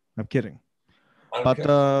 I'm kidding. But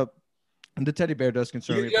the teddy bear does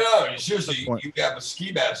concern me. Seriously, you have a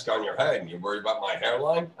ski mask on your head and you're worried about my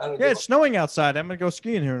hairline? It's snowing outside. I'm going to go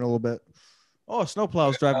skiing here in a little bit. Oh, a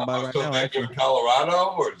snowplow's driving by right now. You're in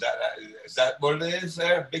Colorado, or is that what it is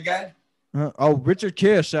there, big guy? Richard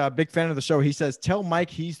Kish, big fan of the show. He says, tell Mike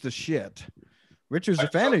he's the shit. Richard's a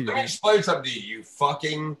fan of you. Let me explain something to you, you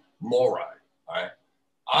fucking moron. All right?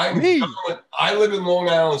 I live in Long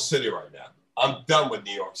Island City right now. I'm done with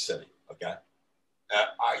New York City, okay?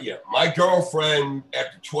 My girlfriend,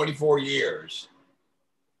 after 24 years,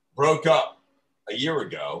 broke up a year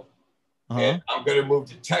ago, and I'm going to move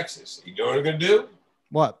to Texas. You know what I'm going to do?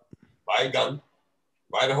 What? Buy a gun,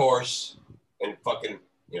 ride a horse, and fucking,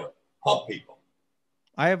 hump people.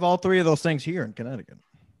 I have all three of those things here in Connecticut.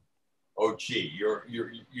 Oh, gee,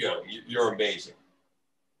 you're amazing.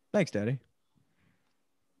 Thanks, Daddy.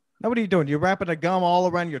 Now, what are you doing? You're wrapping a gum all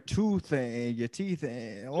around your tooth and your teeth.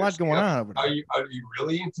 And a lot going on over there. Are you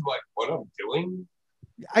really into what I'm doing?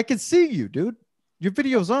 I can see you, dude. Your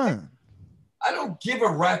video's on. I don't give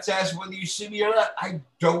a rat's ass whether you see me or not. I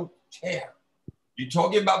don't care. You're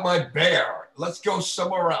talking about my bear. Let's go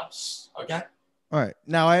somewhere else, okay? All right.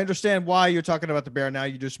 Now, I understand why you're talking about the bear now.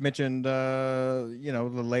 You just mentioned,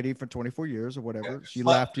 the lady for 24 years or whatever. Yeah, she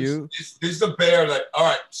laughed you. This is the bear that, all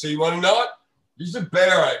right, so you want to know it? This is a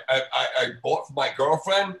bear I bought for my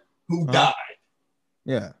girlfriend who died.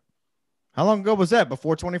 Yeah. How long ago was that?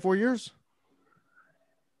 Before 24 years?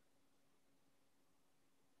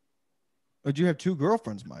 Or do you have two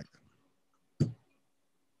girlfriends, Mike?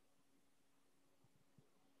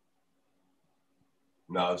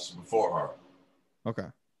 No, this is before her. Okay.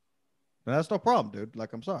 Now, that's no problem, dude.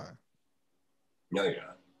 Like, I'm sorry. No, you're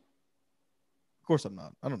not. Of course I'm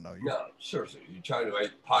not. I don't know you. No, seriously. You're trying to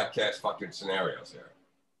make podcast fucking scenarios here.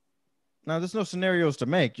 No, there's no scenarios to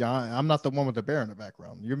make, John. I'm not the one with the bear in the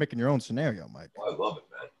background. You're making your own scenario, Mike. Well, I love it,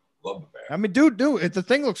 man. Love the bear. I mean, dude, the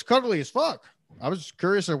thing looks cuddly as fuck. I was just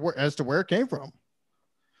curious as to where it came from.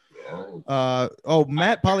 Yeah.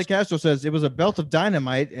 Matt Polycastro says it was a belt of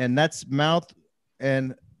dynamite, and that's mouth,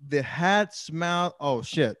 and the hat's mouth. Oh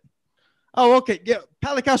shit. Oh, okay. Yeah,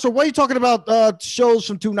 Polycastro, what are you talking about? Shows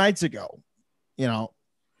from 2 nights ago. You know,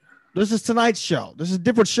 this is tonight's show. This is a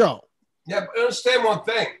different show. Yeah, but understand one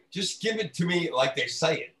thing. Just give it to me like they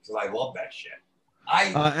say it, because I love that shit.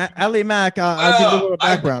 Ali Mack, I'll give you a little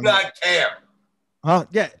background. I do not care.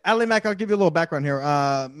 Yeah, Ali Mack, I'll give you a little background here.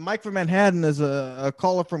 Mike from Manhattan is a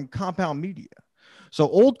caller from Compound Media. So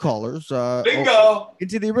old callers Bingo!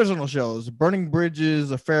 Into the original shows, Burning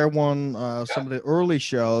Bridges, A Fair One, some of the early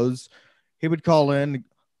shows. He would call in,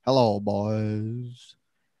 hello, boys.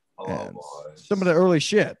 And some of the early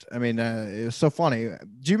shit. I mean, it was so funny.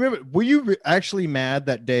 Do you remember? Were you actually mad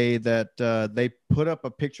that day that they put up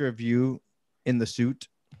a picture of you in the suit?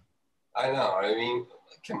 I know. I mean,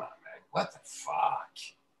 come on, man. What the fuck?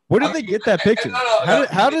 Where did they get that picture?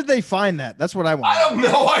 How did they find that? That's what I want. I have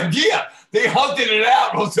no idea. They hunted it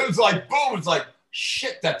out. It was like, boom. It's like,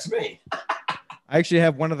 shit, that's me. I actually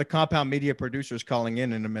have one of the Compound Media producers calling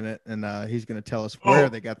in a minute, and he's going to tell us where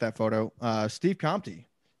they got that photo. Steve Compte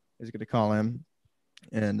is going to call him.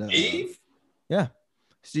 And Steve? Yeah.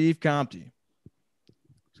 Steve Compte.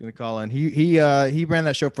 He's going to call in. He ran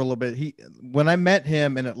that show for a little bit. When I met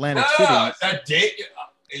him in Atlantic City. That date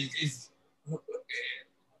is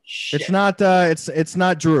it's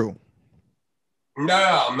not Drew.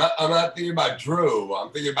 No, I'm not thinking about Drew.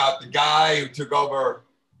 I'm thinking about the guy who took over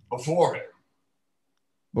before him.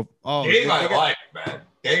 Dave, I like, man.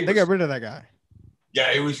 They got rid of that guy.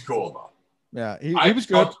 Yeah, he was cool though. Yeah, he was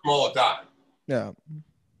good. I talked to him all the time. Yeah.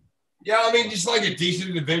 Yeah, I mean, just like a decent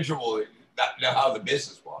individual. That how the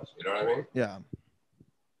business was. You know what I mean?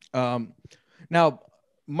 Yeah. Now,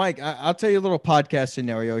 Mike, I'll tell you a little podcast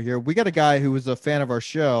scenario here. We got a guy who was a fan of our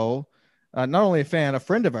show, not only a fan, a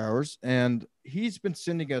friend of ours, and he's been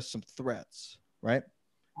sending us some threats, right?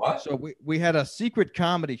 What? So we had a secret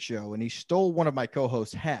comedy show, and he stole one of my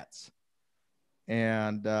co-hosts' hats.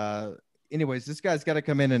 And anyways, this guy's got to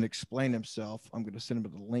come in and explain himself. I'm going to send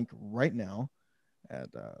him the link right now. And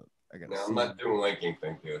I'm not doing linking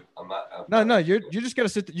thing, dude. I'm not. No. You just got to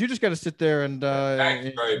sit. You just got to sit there and. Thank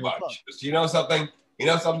you very much. You know something.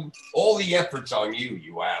 All the effort's on you,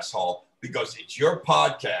 you asshole. Because it's your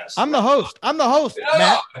podcast. I'm the host.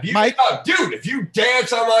 Matt, Mike. Dude, if you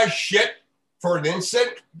dance on my shit for an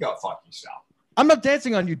instant, go fuck yourself. I'm not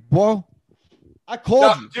dancing on you, bro. I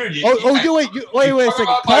called you. Dude, wait a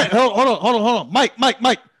second. Hold on.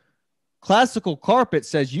 Mike. Classical Carpet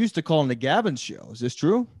says you used to call in the Gavin show. Is this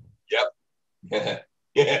true? Yep.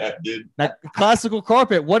 Yeah, dude. Now, Classical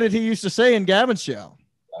Carpet, what did he used to say in Gavin's show?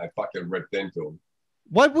 I fucking ripped into him.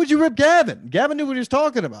 What would you rip Gavin? Gavin knew what he was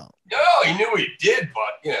talking about. No, he knew what he did,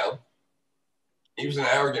 but, he was an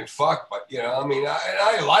arrogant fuck. But, I mean,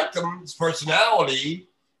 I liked him, his personality,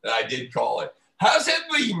 that I did call it. How does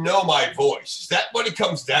everybody know my voice? Is that what it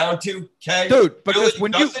comes down to, Kay? Dude, because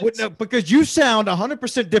because you sound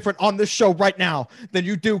 100% different on this show right now than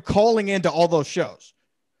you do calling into all those shows.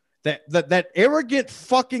 That arrogant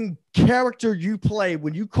fucking character you play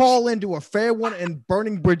when you call into A Fair One and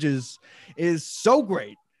Burning Bridges is so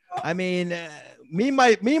great. I mean, me and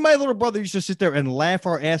my little brother used to sit there and laugh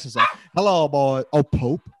our asses off. Hello, boy. Oh,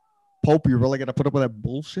 Pope, you really got to put up with that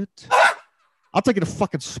bullshit? I'll take you to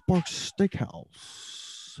fucking Sparks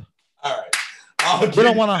Steakhouse. All right. You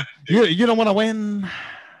don't want to. You don't want to win.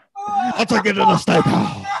 I'll take you to the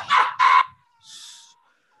steakhouse.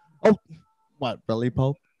 Oh, what? Really,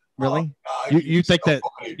 Pope? Really? You think that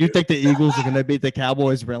funny, you think the Eagles are going to beat the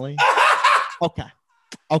Cowboys? Really? Okay.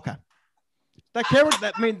 That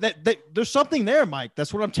character. That there's something there, Mike.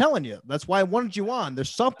 That's what I'm telling you. That's why I wanted you on.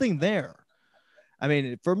 There's something there. I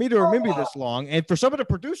mean, for me to remember you this long, and for some of the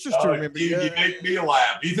producers to remember you make me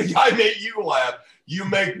laugh. You think I make you laugh? You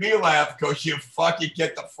make me laugh because you fucking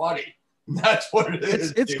get the funny. That's what it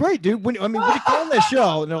is. It's great, dude. When you call on that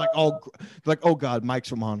show, and they're like, oh God, Mike's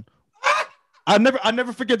from on. I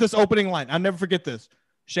never forget this opening line. I never forget this.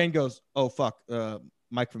 Shane goes, oh fuck,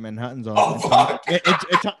 Mike from Manhattan's on. Oh, fuck. And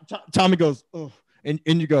Tommy goes, oh, and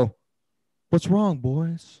you go, what's wrong,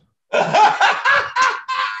 boys?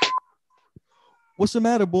 What's the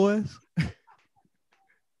matter, boys?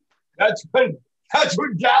 That's when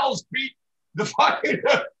Dallas beat the fucking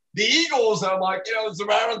the Eagles. And I'm like, it's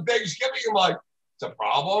around Thanksgiving. I'm like, it's a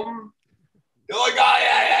problem. You're like, oh,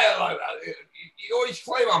 yeah. Like, you always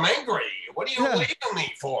claim I'm angry. What are you labeling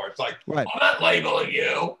me for? It's like, I'm not labeling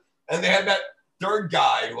you. And they had that third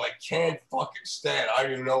guy who like can't fucking stand. I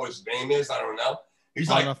don't even know what his name is. I don't know. He's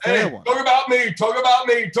like, hey, talk about me. Talk about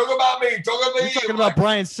me. Talk about me. Talk about me. You're talking about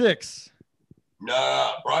Brian Six.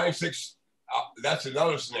 No, Brian Six. That's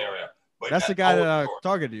another scenario. But that's the guy that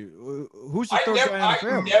targeted you. Who's the third guy?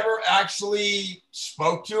 I never actually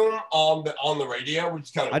spoke to him on the radio,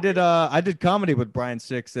 which kind of. I did comedy with Brian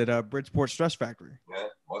Six at Bridgeport Stress Factory. Yeah,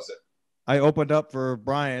 was it? I opened up for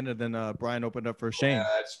Brian, and then Brian opened up for Shane. Yeah,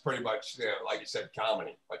 that's pretty much like you said,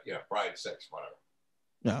 comedy. But Brian Six, whatever.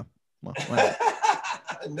 Yeah. Well,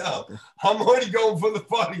 no, I'm already going for the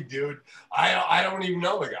funny, dude. I don't even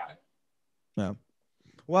know the guy. No.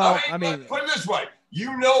 Well, I mean, put it this way.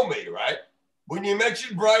 You know me, right? When you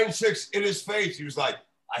mentioned Brian Six in his face, he was like,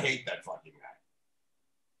 I hate that fucking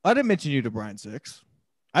guy. I didn't mention you to Brian Six.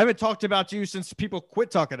 I haven't talked about you since people quit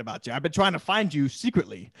talking about you. I've been trying to find you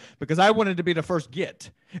secretly because I wanted to be the first get,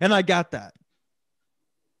 and I got that.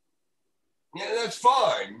 Yeah, that's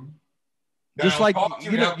fine. Just like,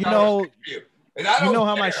 you know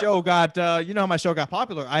how my show got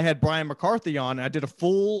popular. I had Brian McCarthy on. And I did a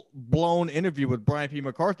full-blown interview with Brian P.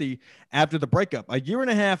 McCarthy after the breakup. A year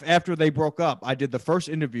and a half after they broke up, I did the first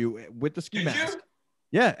interview with the Ski Mask.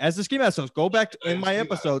 Yeah, as the Ski Mask. So go back in my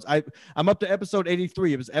episodes. I'm up to episode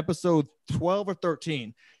 83. It was episode 12 or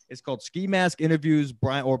 13. It's called Ski Mask Interviews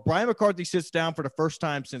Brian McCarthy sits down for the first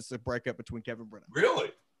time since the breakup between Kevin Brennan.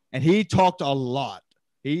 Really? And he talked a lot.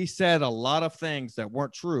 He said a lot of things that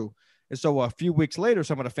weren't true. And so a few weeks later,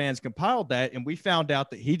 some of the fans compiled that, and we found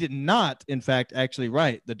out that he did not, in fact, actually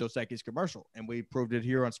write the Dos Equis commercial. And we proved it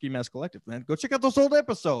here on Ski Mask Collective, man. Go check out those old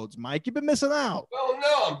episodes, Mike. You've been missing out. Well,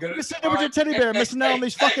 no, I'm going to sit there with your teddy bear, missing out on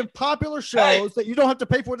these fucking popular shows that you don't have to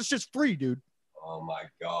pay for. This shit's free, dude. Oh, my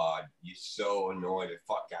God. You're so annoying the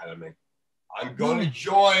fuck out of me. I'm going to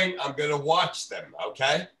join. I'm going to watch them,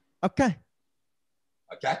 okay? Okay.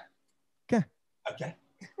 Okay? Okay. Okay.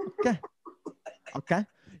 Okay. Okay.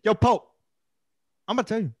 Yo, Pope, I'm going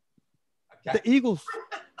to tell you. Okay. The Eagles,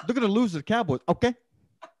 they're going to lose to the Cowboys. Okay.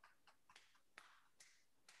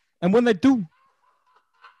 And when they do,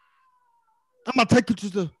 I'm going to take you to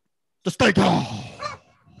the steakhouse.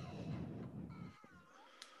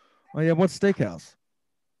 Oh, yeah. What steakhouse?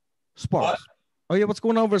 Sparks. What? Oh, yeah. What's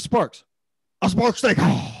going on over at Sparks? A Sparks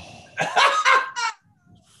steakhouse.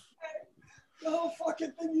 The whole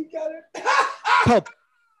fucking thing, you got it. Pope,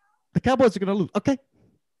 the Cowboys are going to lose. Okay.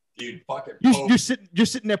 Dude, fucking you're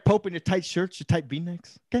sitting there, Pope, in your tight shirts, your tight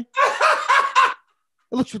V-necks. Okay.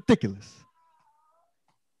 It looks ridiculous.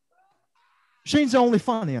 Shane's the only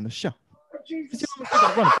funny on the show.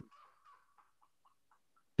 Oh,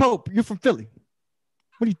 Pope, you're from Philly.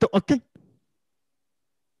 What are you doing? Okay.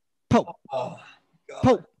 Pope. Oh, God.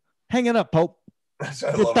 Pope, hang it up, Pope. That's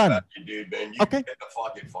what I love about you, dude, man. You get the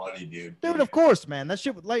fucking funny, dude. Dude, of course, man. That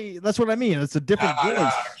shit, like, that's what I mean. It's a different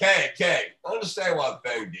voice. Okay. Understand one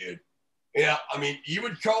thing, dude. I mean, you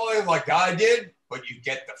would call in like I did, but you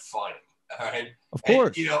get the funny. All right. Of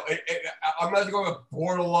course. And, I'm not going with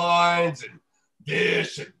borderlines and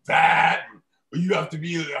this and that. And you have to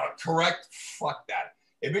be correct. Fuck that.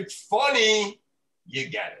 If it's funny, you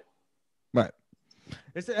get it. Right.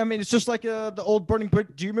 It's just like the old Burning Bridge.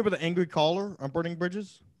 Do you remember the angry caller on Burning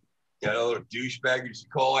Bridges? Yeah, that little douchebag used to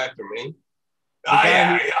call after me.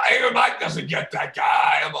 Angry Mike doesn't get that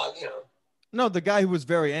guy. I'm like, No, the guy who was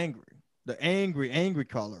very angry. The angry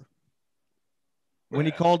caller. When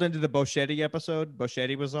he called into the Boschetti episode,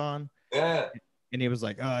 Boschetti was on. Yeah. And he was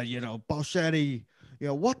like, Boschetti,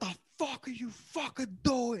 what the fuck are you fucking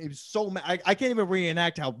doing? He was so mad. I can't even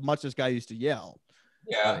reenact how much this guy used to yell.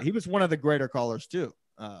 Yeah. He was one of the greater callers, too.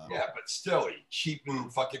 Yeah, but still, he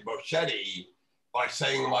cheapened fucking Boschetti by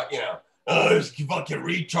saying, like, this fucking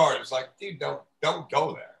retard. It's like, dude, don't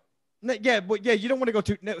go there. Yeah, but you don't want to go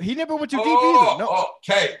too. No, he never went too deep either. No.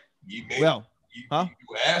 Okay. You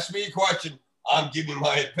asked me a question. I'm giving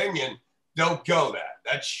my opinion. Don't go there.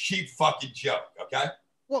 That's cheap fucking joke. Okay.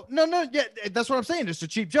 Well, no, yeah, that's what I'm saying. It's a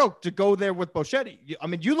cheap joke to go there with Boschetti. I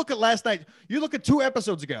mean, you look at last night. You look at 2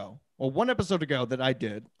 episodes ago, or 1 episode ago that I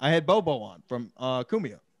did. I had Bobo on from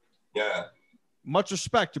Kumia. Yeah. Much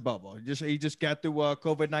respect to Bobo. He just got through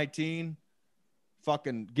COVID-19,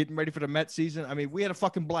 fucking getting ready for the Met season. I mean, we had a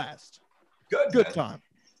fucking blast. Good time.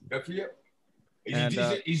 Good for you.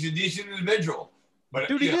 He's a decent individual. But,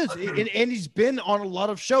 dude, he is. And he's been on a lot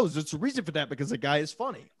of shows. There's a reason for that, because the guy is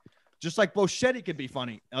funny. Just like Boschetti can be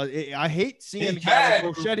funny. I hate seeing guys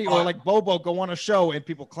like Boschetti or like Bobo go on a show and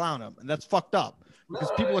people clown him. And that's fucked up. because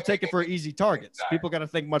No, people are taking for easy targets. Exactly. People got to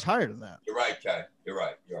think much higher than that. You're right, Kay. You're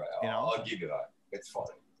right. You know? I'll give you that. It's funny.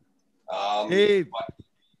 Steve.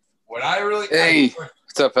 What I really Hey,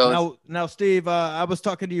 what's up, fellas? Now, Steve, I was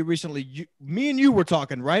talking to you recently. Me and you were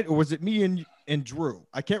talking, right? Or was it me and Drew?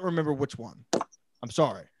 I can't remember which one. I'm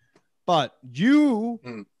sorry, but you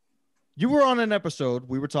were on an episode.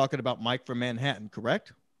 We were talking about Mike from Manhattan,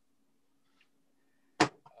 correct? That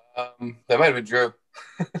might have been Drew.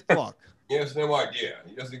 Fuck. He has no idea.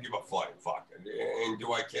 He doesn't give a flying fuck. And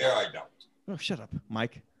do I care? I don't. Oh, shut up,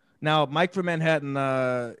 Mike. Now, Mike from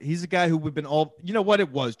Manhattan, he's a guy who we've been all, you know what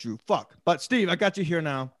it was, Drew. Fuck. But Steve, I got you here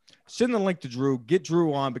now. Send the link to Drew. Get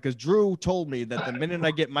Drew on, because Drew told me that the minute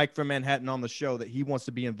I get Mike from Manhattan on the show, that he wants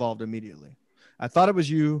to be involved immediately. I thought it was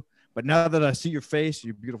you, but now that I see your face,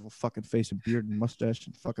 your beautiful fucking face and beard and mustache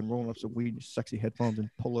and fucking rolling up some weed and your sexy headphones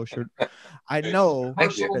and polo shirt, I know.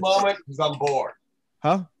 Personal moment because I'm bored.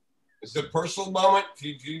 Huh? It's a personal moment for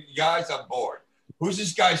you guys. I'm bored. Who's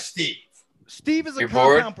this guy, Steve? Steve is a You're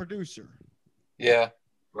compound bored? producer. Yeah.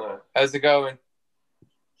 Right. How's it going?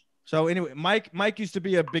 So anyway, Mike used to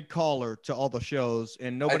be a big caller to all the shows,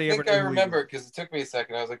 and nobody I ever think knew I who he remember was. because it took me a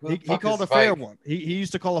second. I was like, who He the fuck called is a fair Mike? one. He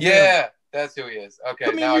used to call a fair one. Yeah, that's who he is. Okay, I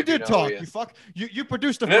mean, now you I do did know talk. who he You is. fuck. You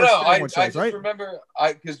produced the No, first I fair one just shows, right? remember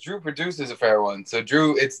because Drew produces a fair one. So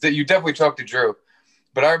Drew, it's that you definitely talked to Drew.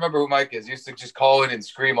 But I remember who Mike is. He used to just call in and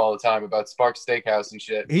scream all the time about Spark Steakhouse and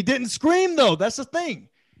shit. He didn't scream though. That's the thing.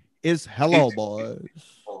 Is hello, boys.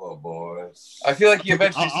 Hello, boys. I feel like he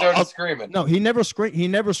eventually started screaming. No, he never screamed. He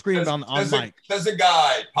never screamed on mic. There's a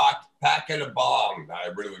guy packing a bong that I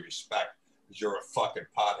really respect because you're a fucking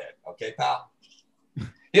pothead. Okay, pal?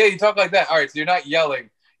 Yeah, you talk like that. All right, so you're not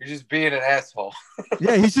yelling. You're just being an asshole.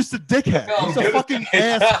 Yeah, he's just a dickhead. No, He's a dude, fucking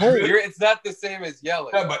It's not, asshole. it's not the same as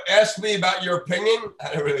yelling. No, but ask me about your opinion.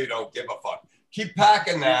 I really don't give a fuck. Keep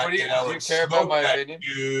packing that. What do you and care about smoke my that, opinion?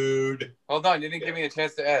 dude? Hold on, you didn't give me a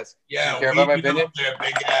chance to ask. Yeah, you care about my weed opinion? up there,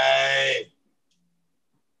 big guy.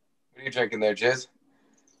 What are you drinking there, Jizz?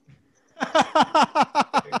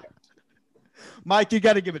 Mike, you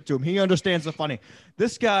got to give it to him. He understands the funny.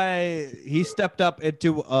 This guy, he stepped up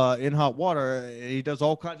into In Hot Water. He does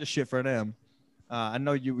all kinds of shit for them. I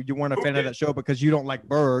know you weren't a fan of that show because you don't like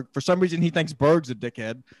Berg. For some reason, he thinks Berg's a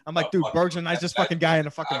dickhead. I'm like, dude, Berg's the nicest fucking guy in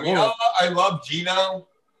the fucking I mean, world. I love Gino,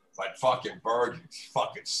 but fucking Berg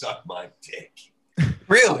fucking sucked my dick.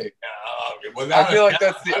 Really? I feel like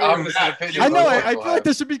that's the opposite opinion. I know. most I people feel like have.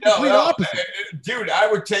 this should be complete opposite. Dude,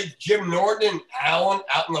 I would take Jim Norton and Allen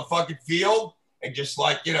out in the fucking field and just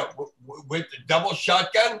like, with the double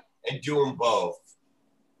shotgun and do them both.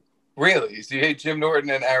 Really? So you hate Jim Norton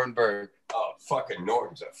and Aaron Berg? Oh, fucking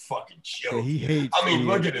Norton's a fucking joke. Yeah, he hates. I mean,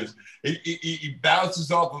 look at this. He bounces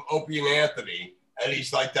off of Opie and Anthony, and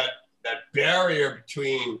he's like that barrier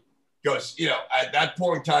between, because, at that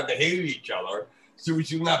point in time, they hated each other. So he's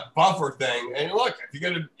doing that buffer thing. And look, if you're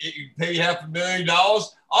going to pay $500,000,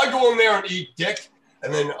 I'll go in there and eat dick.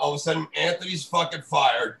 And then all of a sudden, Anthony's fucking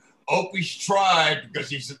fired. Opie's tried because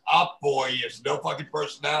he's an op boy. He has no fucking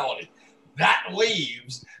personality. That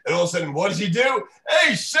leaves. And all of a sudden, what does he do?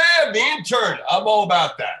 Hey, Sam, the intern. I'm all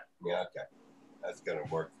about that. Yeah, okay. That's going to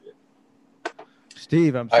work for you.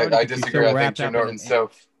 Steve, I'm sorry. I disagree. I think Jim Norton's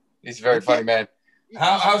he's a very funny man.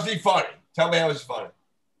 How's he funny? Tell me how he's funny.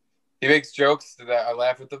 He makes jokes that I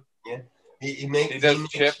laugh with them. Yeah. He does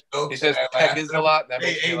chip. He says peckers a lot. That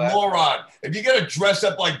makes me laugh. Moron. If you're going to dress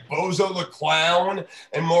up like Bozo the Clown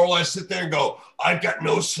and more or less sit there and go, I've got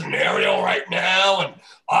no scenario right now. And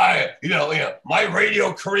my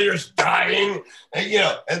radio career's dying.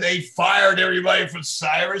 And they fired everybody from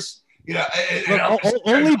Cyrus.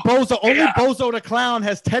 Only Bozo the Clown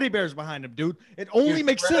has teddy bears behind him, dude. It only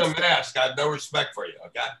makes sense. A mask. I have no respect for you,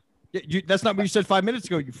 okay? That's not what you said 5 minutes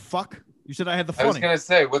ago, you fuck. You said I had the funny. I was going to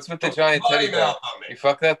say, what's with the giant teddy bear? You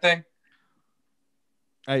fuck that thing?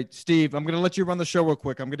 Hey, Steve, I'm going to let you run the show real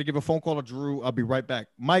quick. I'm going to give a phone call to Drew. I'll be right back.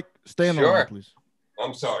 Mike, stay on the line, please.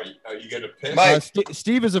 I'm sorry. Are you going to piss? Mike,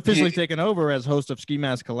 Steve is officially taken over as host of Ski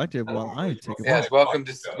Mask Collective while I take it. Yes, welcome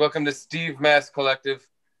to Steve Mask Collective.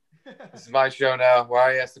 This is my show now where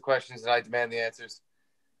I ask the questions and I demand the answers.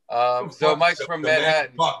 So Mike's from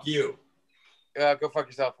Manhattan. Fuck you. Go fuck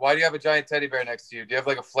yourself. Why do you have a giant teddy bear next to you? Do you have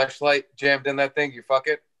like a fleshlight jammed in that thing? You fuck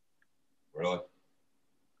it? Really?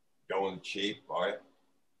 Going cheap, all right?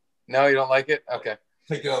 No, you don't like it? Okay.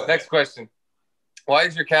 Next question. Why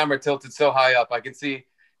is your camera tilted so high up? I can see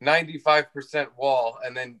 95% wall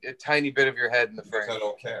and then a tiny bit of your head in the frame. I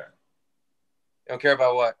don't care. You don't care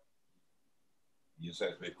about what? You just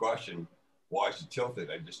asked me a question. Why is it tilted?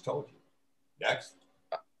 I just told you. Next.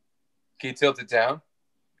 Can you tilt it down?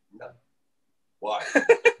 No. Why?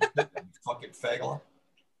 fucking fagler?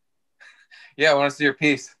 Yeah, I want to see your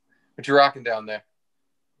piece. What you rocking down there?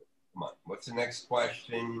 Come on. What's the next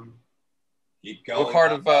question? Keep going.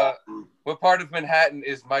 What part of Manhattan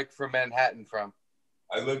is Mike from Manhattan from?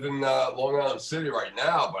 I live in Long Island City right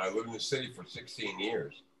now, but I lived in the city for 16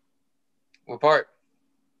 years. What part?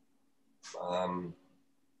 I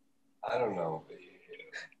don't know.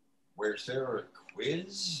 Where's there a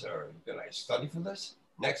quiz, or did I study for this?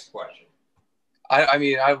 Next question. I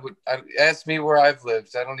mean, I would ask me where I've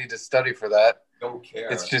lived. I don't need to study for that. Don't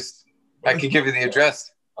care. It's just I can give you the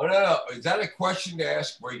address. Oh no! Is that a question to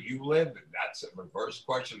ask where you live? And that's a reverse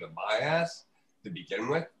question that I asked to begin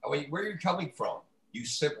with. I mean, where are you coming from? You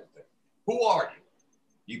simpleton. Who are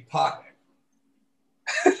you? You pothead.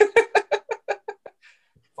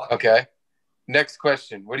 Okay. Next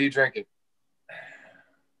question. What are you drinking?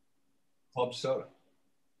 Club soda.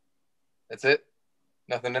 That's it?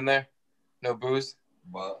 Nothing in there? No booze?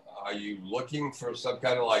 Well, are you looking for some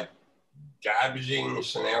kind of like damaging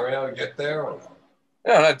scenario to get there or no?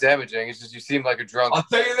 No, not damaging. It's just you seem like a drunk. I'll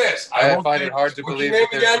tell you this. I find it hard to believe that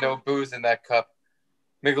there's no booze in that cup.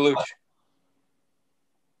 Migaluch.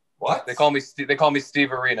 What? They call me Steve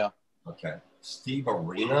Areno. Okay. Steve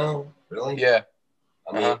Areno? Really? Yeah.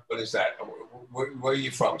 I mean, what is that? Where are you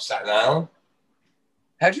from? Staten Island?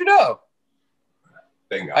 How'd you know?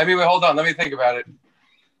 Bingo. I mean, wait, hold on. Let me think about it.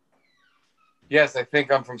 Yes, I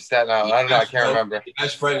think I'm from Staten Island. I don't know. I can't remember. My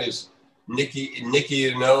best friend is Nicky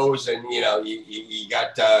the Nose, and you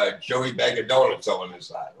got Joey Bag of Donuts on his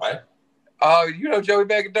side, right? Oh, you know Joey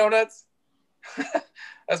Bag of Donuts?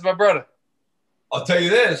 That's my brother. I'll tell you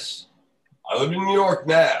this. I live in New York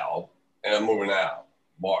now, and I'm moving out.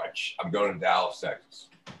 March. I'm going to Dallas, Texas.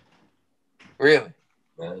 Really?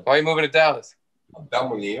 Yeah. Why are you moving to Dallas? I'm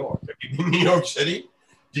done with New York. Have you been in New York City?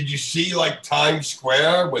 Did you see like Times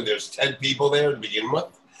Square where there's 10 people there to begin with?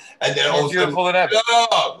 And then all of a sudden,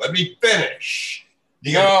 no, let me finish.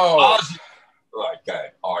 No. Okay,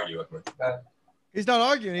 argue with me. He's not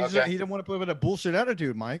arguing. He didn't want to play with a bullshit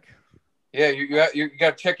attitude, Mike. Yeah, you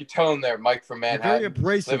got to check your tone there, Mike from Manhattan. You're very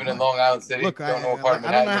abrasive. Living in Long Island City. Look, I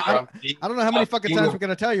don't know how many fucking times we're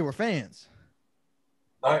going to tell you we're fans.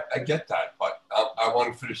 I get that, but I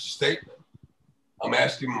want to finish the statement. I'm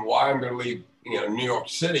asking why I'm going to leave, New York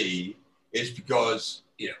City is because,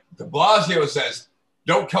 de Blasio says,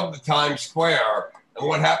 don't come to Times Square. And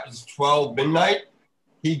what happens 12 midnight?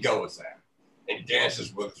 He goes there and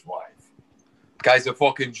dances with his wife. Guy's a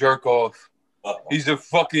fucking jerk off. He's a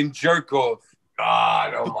fucking jerk off.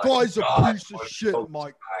 God, oh the guy's a piece of shit,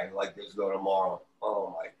 Mike. Like this go tomorrow.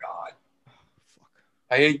 Oh my God. Fuck.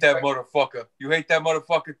 I hate that motherfucker. You hate that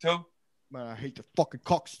motherfucker too? Man, I hate the fucking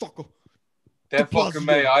cocksucker. That fucking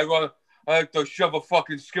man. I like to shove a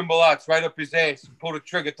fucking Skimbalats right up his ass and pull the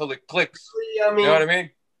trigger till it clicks. I mean, you know what I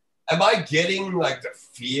mean? Am I getting like the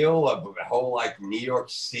feel of the whole like New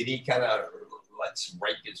York City kind of let's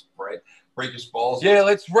break his balls? Yeah,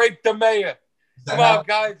 let's rape the mayor. Come on,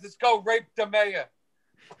 guys, let's go rape the mayor.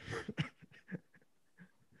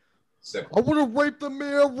 I want to rape the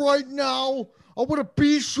mayor right now. I want to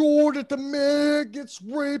be sure that the mayor gets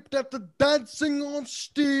raped after dancing on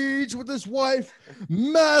stage with his wife,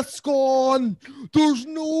 mask on. There's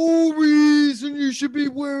no reason you should be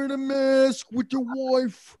wearing a mask with your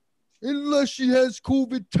wife unless she has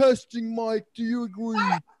COVID testing, Mike. Do you agree?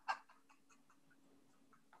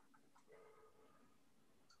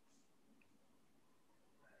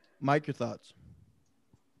 Mike, your thoughts?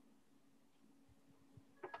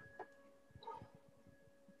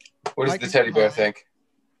 What does the teddy bear think?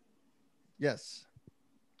 Yes.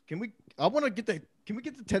 Can we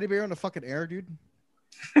get the teddy bear on the fucking air, dude?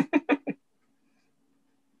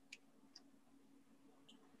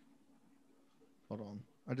 Hold on.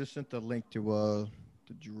 I just sent the link to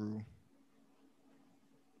Drew.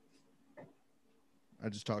 I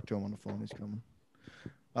just talked to him on the phone. He's coming.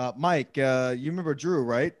 Mike, you remember Drew,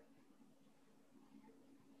 right?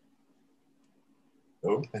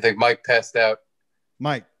 Who? I think Mike passed out.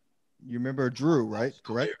 Mike, you remember Drew, right?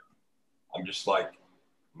 Correct? I'm just like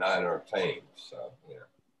not entertained, so yeah.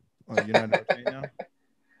 Oh, you're not entertained now?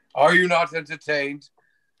 Are you not entertained?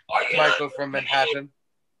 Michael from Manhattan.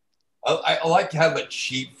 I like to have a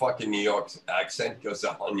cheap fucking New York accent because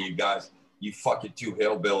on you guys, you fucking two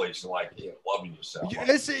hillbillies like loving yourself.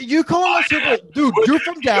 You call us dude. You're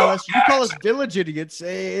from Dallas. You call us village idiots.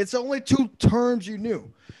 It's only two terms you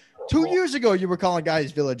knew. 2 years ago, you were calling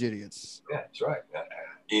guys village idiots. Yeah, that's right.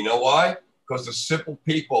 You know why? Because the simple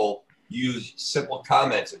people use simple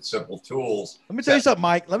comments and simple tools. Let me tell you something,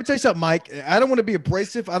 Mike. I don't want to be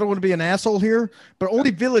abrasive. I don't want to be an asshole here, but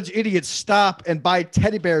only village idiots stop and buy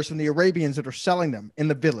teddy bears from the Arabians that are selling them in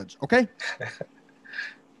the village. Okay.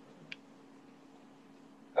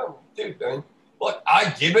 Oh, dude, man. Look,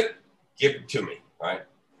 I give it to me, right?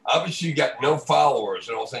 Obviously, you got no followers,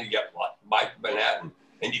 and all of a sudden you get Mike Manhattan,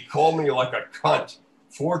 and you call me like a cunt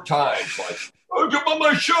 4 times, like, oh, come on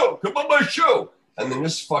my show. And then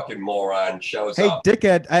this fucking moron shows up. Hey,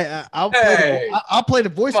 dickhead, I'll play the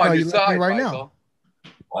voicemail you left me right now.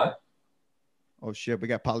 What? Oh, shit, we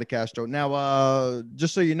got Polly Castro. Now,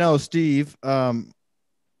 just so you know, Steve,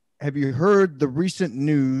 have you heard the recent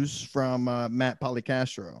news from Matt Polly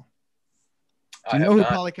Castro? Do you know who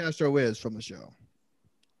Polly Castro is from the show?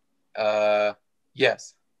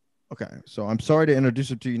 Yes. Okay, so I'm sorry to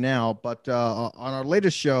introduce him to you now, but on our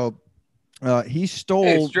latest show, he stole.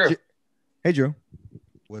 Hey, it's Drew. Hey, Drew.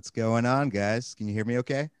 What's going on, guys? Can you hear me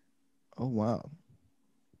okay? Oh, wow.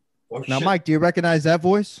 Oh, now, shit. Mike, do you recognize that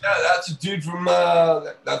voice? Yeah, that's a dude from,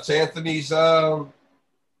 that's Anthony's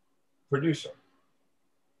producer.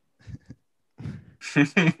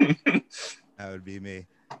 That would be me.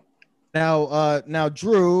 Now,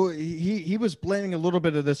 Drew, he was blaming a little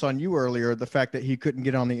bit of this on you earlier, the fact that he couldn't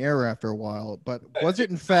get on the air after a while. But was it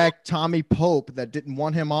in fact Tommy Pope that didn't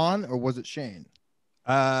want him on, or was it Shane?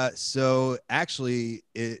 So actually,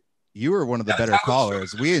 you were one of the better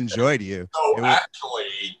callers. We enjoyed you. So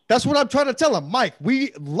actually, that's what I'm trying to tell him, Mike.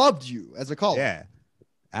 We loved you as a caller. Yeah,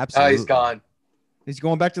 absolutely. Oh, he's gone. He's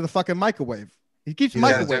going back to the fucking microwave. He keeps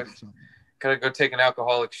microwaving something. Gotta go take an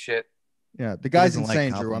alcoholic shit. Yeah, the guy's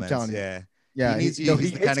insane, Drew. I'm telling you. Yeah. He's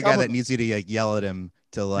the kind of guy that needs you to like yell at him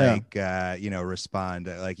to like respond.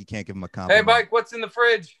 Like you can't give him a compliment. Hey, Mike, what's in the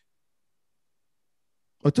fridge?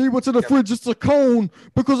 I'll tell you what's in the fridge. It's a cone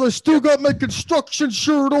because I still got my construction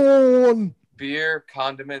shirt on. Beer,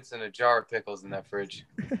 condiments, and a jar of pickles in that fridge.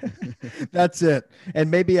 That's it.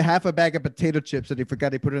 And maybe a half a bag of potato chips that he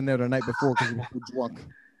forgot he put in there the night before because he was too drunk.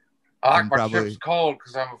 My chip's cold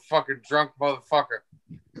because I'm a fucking drunk motherfucker.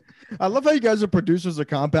 I love how you guys are producers of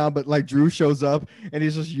Compound, but like Drew shows up and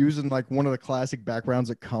he's just using like one of the classic backgrounds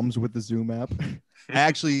that comes with the Zoom app. I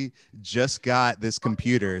actually just got this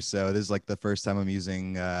computer, so this is like the first time I'm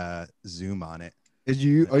using Zoom on it. Are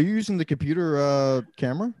you using the computer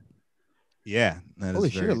camera? Yeah. Holy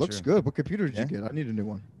shit, it looks good. What computer did you get? I need a new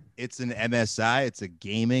one. It's an MSI. It's a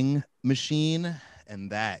gaming machine,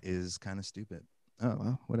 and that is kind of stupid. Oh,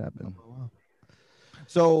 well, what happened? Oh, wow.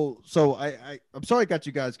 So I'm sorry I got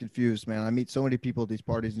you guys confused, man. I meet so many people at these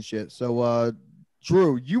parties and shit. So,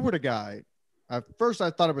 Drew, you were the guy. First, I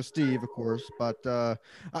thought it was Steve, of course, but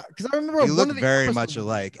because I remember you look very much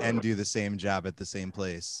alike and do the same job at the same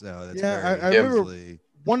place. So that's I remember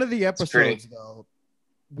one of the episodes though.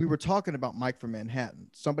 We were talking about Mike from Manhattan.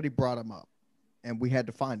 Somebody brought him up, and we had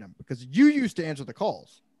to find him because you used to answer the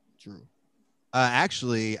calls, Drew.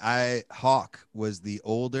 Actually, Hawk was the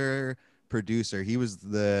older producer. He was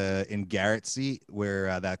in Garrett's seat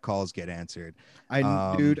where that calls get answered.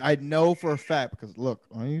 Dude, I know for a fact because look,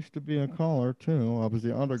 I used to be a caller too. I was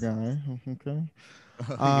the other guy. Okay.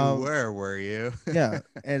 You were you? Yeah.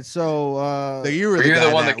 And so you were the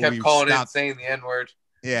one that kept calling in saying the N-word.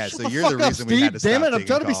 Yeah, Shut so the you're fuck the reason up, we had Steve. to stop Damn it, I'm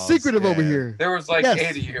trying to be secretive over here. There was like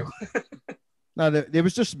 8 of you. No, it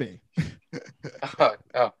was just me.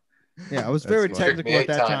 Oh. Yeah, I was very technical at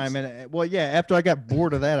that time. And after I got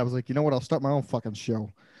bored of that, I was like, you know what? I'll start my own fucking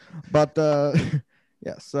show. But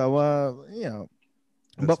yeah, so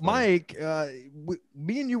That's funny. Mike,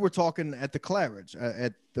 me and you were talking at the Claridge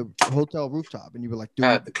at the hotel rooftop, and you were like,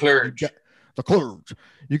 dude, the Claridge. The Claridge.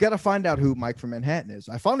 You got to find out who Mike from Manhattan is.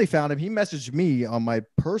 I finally found him. He messaged me on my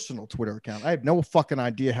personal Twitter account. I have no fucking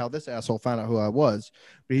idea how this asshole found out who I was,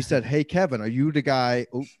 but he said, "Hey, Kevin, are you the guy?"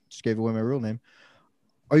 Oh, just gave away my real name.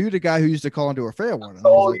 Are you the guy who used to call into a fair one? And I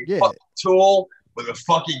was like, yeah. Tool with a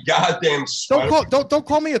fucking goddamn sweater. Don't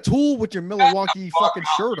call me a tool with your Milwaukee fucking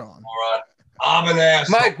shirt on. I'm an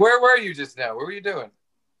asshole. Mike, where were you just now? What were you doing?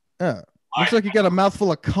 Yeah, looks like you got a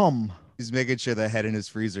mouthful of cum. He's making sure the head in his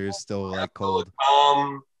freezer is still like cold.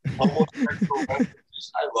 I love this.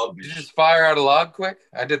 Did you just fire out a log quick?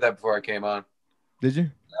 I did that before I came on. Did you?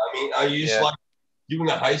 I mean, I used like doing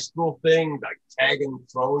the high school thing, like tagging,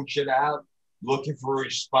 throwing shit out, looking for a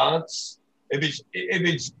response. If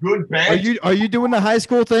it's good, bad. Are you doing the high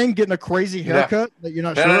school thing, getting a crazy haircut that you're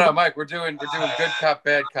not sure? No, Mike. We're doing good cop,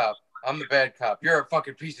 bad cop. I'm the bad cop. You're a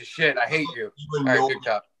fucking piece of shit. I hate you. All right, good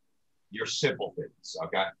cop. You're simpletons,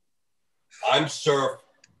 okay? I'm serf,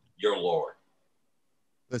 you're Lord.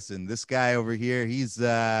 Listen, this guy over here, he's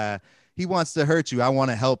he wants to hurt you. I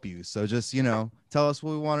want to help you. So just, tell us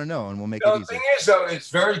what we want to know and we'll make it easy. The thing is, though,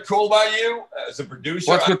 it's very cool by you as a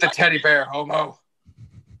producer. What's with the teddy bear, homo?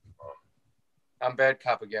 I'm bad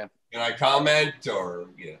cop again. Can I comment or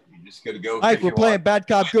you just got to go? Mike, we're playing bad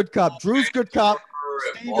cop, good cop. Drew's good cop.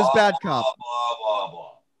 Steve is bad cop.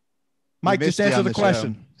 Blah. Mike, just answer the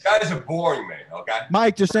question. Guys are boring me, okay?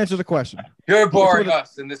 Mike, just answer the question. You're boring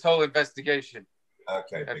us in this whole investigation.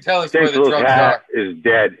 Okay. Now tell us where the drugs are. Is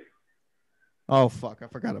dead. Oh, fuck. I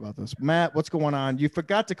forgot about this. Matt, what's going on? You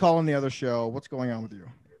forgot to call on the other show. What's going on with you?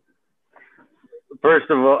 First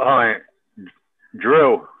of all,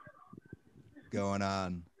 Drew. Going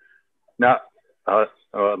on. No. Hold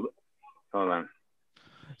on.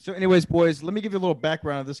 So anyways, boys, let me give you a little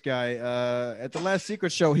background of this guy. At the last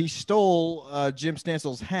Secret Show, he stole Jim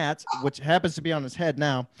Stancil's hat, which happens to be on his head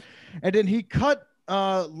now. And then he cut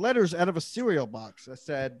letters out of a cereal box. I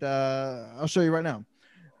said, I'll show you right now.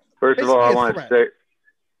 First of all, I want to say,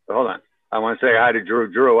 hold on. I want to say hi to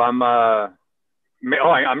Drew. Drew, I'm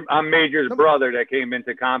Major's brother that came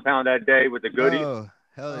into compound that day with the goodies. Oh,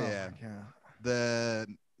 hell yeah.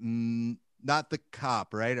 Not the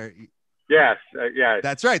cop, right? Yes. Yeah.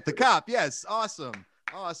 That's right. The cop. Yes. Awesome.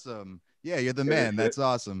 Yeah, you're the man. That's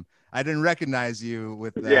awesome. I didn't recognize you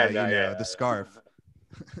with the scarf.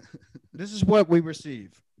 This is what we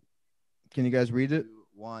receive. Can you guys read it?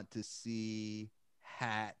 Want to see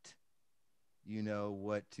hat. You know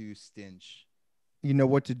what to stench. You know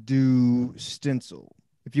what to do, stencil.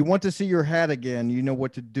 If you want to see your hat again, you know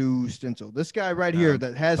what to do, stencil. This guy right here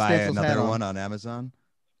that has buy stencil's hat another on. one on Amazon.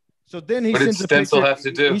 So then he what sends did a stencil picture. have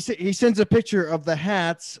to do? He sends a picture of the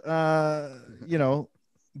hats,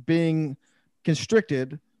 being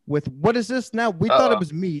constricted with what is this now? We thought it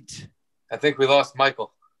was meat. I think we lost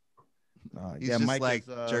Michael. He's just Mike like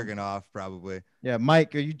is, jerking off, probably. Yeah,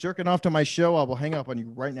 Mike, are you jerking off to my show? I will hang up on you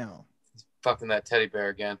right now. He's fucking that teddy bear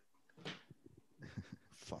again.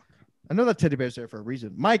 Fuck. I know that teddy bear's there for a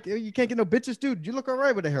reason. Mike, you can't get no bitches, dude. You look all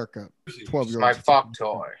right with a haircut. 12-year-old. My fuck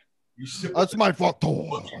toy. That's my fuck toy.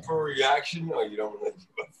 Looking for a reaction? No, you don't want to give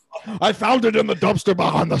a fuck. I found it in the dumpster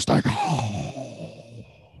behind the steak.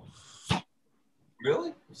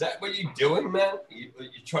 Really? Is that what you're doing, man? You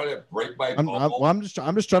trying to break my balls?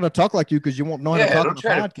 I'm just trying to talk like you because you won't know how to talk. Don't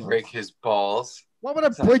try to break his balls. Why would I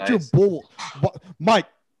break your balls, Mike?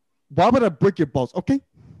 Why would I break your balls? Okay.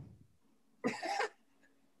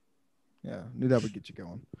 Yeah, knew that would get you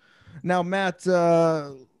going. Now, Matt,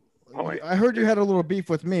 I heard you had a little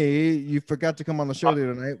beef with me. You forgot to come on the show the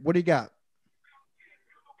other night. What do you got?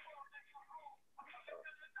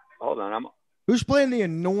 Hold on, Who's playing the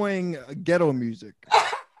annoying ghetto music?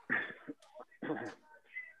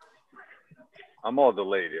 I'm all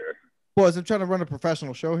delayed here. Boys, I'm trying to run a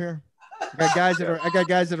professional show here. I got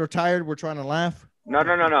guys that are tired. We're trying to laugh. No.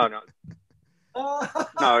 No,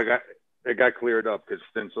 it got cleared up because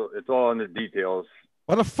it's all in the details.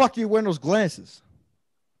 Why the fuck are you wearing those glasses?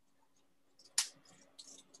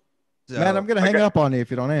 So, Matt, I'm gonna hang up on you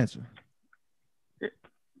if you don't answer.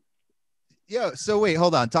 Yo, so wait,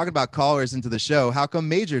 hold on. Talking about callers into the show, how come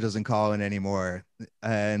Major doesn't call in anymore?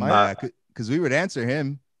 And because we would answer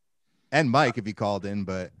him and Mike if he called in,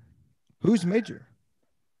 but who's Major?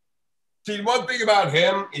 See, one thing about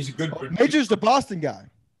him, he's a good producer. Major's the Boston guy.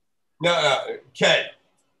 No, Kay.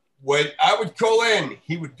 When I would call in,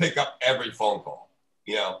 he would pick up every phone call.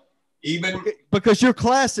 Even because you're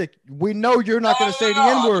classic. We know you're not going to say the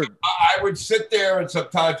N-word. I would sit there, and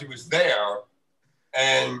sometimes he was there,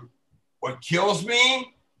 and what kills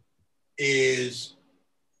me is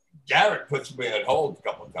Garrett puts me on hold a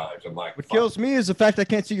couple of times. I'm like, what kills me is the fact I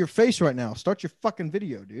can't see your face right now. Start your fucking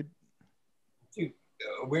video, dude. Dude,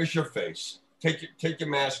 where's your face? Take your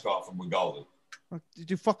mask off and we're golden.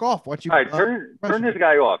 Did you fuck off? What you? All right, turn this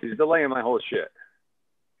guy off. He's delaying my whole shit.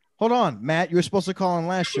 Hold on, Matt. You were supposed to call on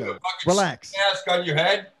last show. Relax. Mask on your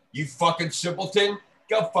head, you fucking simpleton.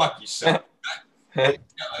 Go fuck yourself. Find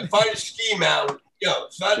a ski mountain.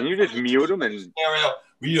 Can you just mute him and?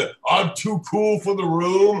 I'm too cool for the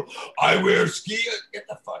room. I wear ski. Get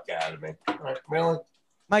the fuck out of me. All right, really?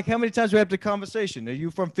 Mike, how many times do we have the conversation? Are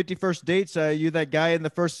you from 51st Dates? Are you that guy in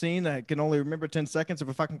the first scene that can only remember 10 seconds of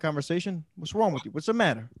a fucking conversation? What's wrong with you? What's the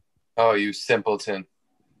matter? Oh, you simpleton.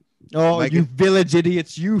 Oh, Mike, you village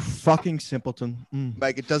idiots. You fucking simpleton.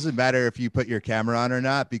 Mike, it doesn't matter if you put your camera on or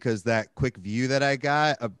not because that quick view that I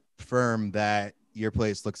got affirmed that your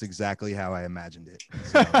place looks exactly how I imagined it.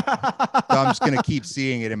 So I'm just going to keep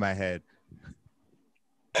seeing it in my head.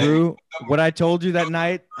 Drew, what I told you that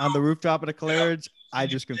night on the rooftop of the Claridge, I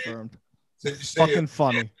just confirmed. It's fucking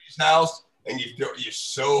funny. House, and you're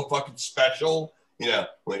so fucking special.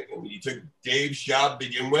 When you took Dave's job to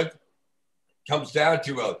begin with, comes down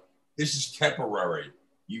to this is temporary,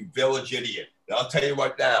 you village idiot. And I'll tell you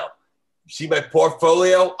what now. You see my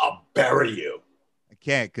portfolio? I'll bury you. I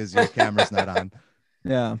can't because your camera's not on.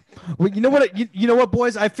 Yeah. Well, you know what? You know what,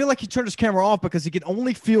 boys? I feel like he turned his camera off because he can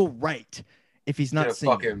only feel right if he's not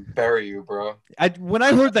seeing. Fucking bury you, bro. When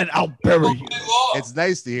I heard that, I'll bury you. It's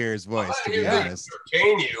nice to hear his voice, to be honest.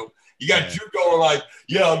 Entertain you. You got you going like,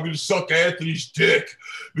 yeah, I'm going to suck Anthony's dick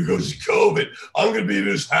because of COVID. I'm going to be in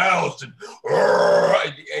his house. And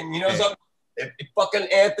you know something? If fucking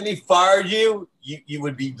Anthony fired you, you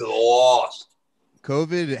would be lost.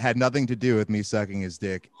 COVID had nothing to do with me sucking his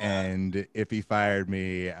dick. And if he fired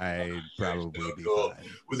me, I'd probably be fine.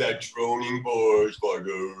 With that droning voice. Like,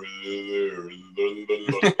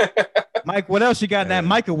 Mike, what else you got in that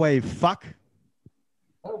microwave? Fuck.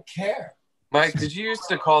 I don't care. Mike, did you used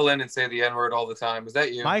to call in and say the N-word all the time? Was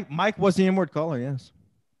that you? Mike was the N-word caller, yes.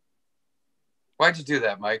 Why'd you do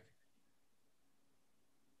that, Mike?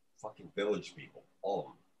 Fucking village people. All of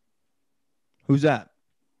them. Who's that?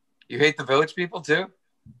 You hate the village people too?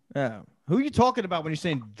 Yeah. Who are you talking about when you're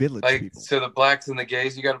saying village people? So the blacks and the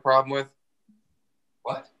gays you got a problem with?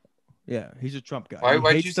 What? Yeah, he's a Trump guy.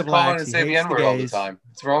 Why'd you used to call in and say the N-word all the time?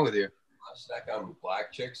 What's wrong with you? I snack on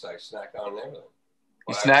black chicks. I snack on everything.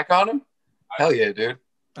 You snack on them? Hell yeah, dude.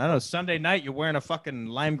 I don't know. Sunday night, you're wearing a fucking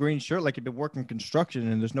lime green shirt like you've been working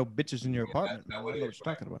construction and there's no bitches in your apartment. That's what are you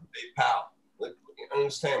talking about? Hey, pal,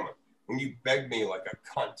 understand me. When you beg me like a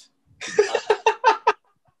cunt, okay,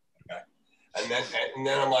 and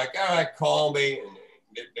then I'm like, all right, call me. And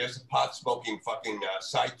there's a pot smoking fucking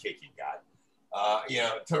sidekick you got.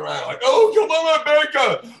 Turn around like, oh, come on,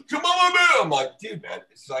 America, come on, man. I'm like, dude, man,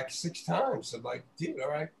 it's like 6 times. I'm like, dude, all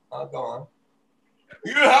right, I'll go on.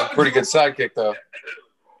 You have pretty good sidekick though.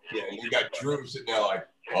 Yeah, and you got Drew sitting there like,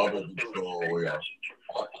 I'm in control, yeah.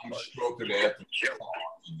 I'm stroking Anthony,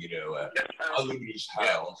 I live in his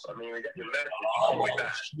house. I'm on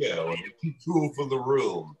show. Too cool for the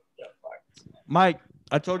room. Mike,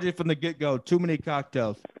 I told you from the get-go, too many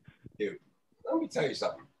cocktails. Dude, let me tell you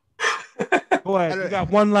something. Go ahead, you got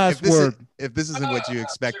one last word. If this isn't what you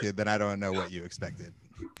expected, then I don't know what you expected.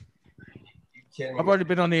 I've already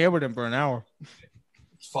been on the air with him for an hour.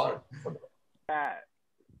 It's fun.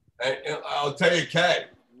 And I'll tell you, Kay,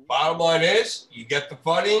 bottom line is, you get the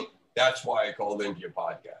funny. That's why I called into your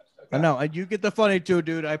podcast. Okay? I know. And you get the funny too,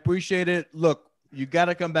 dude. I appreciate it. Look, you got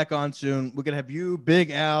to come back on soon. We're going to have you,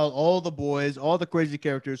 Big Al, all the boys, all the crazy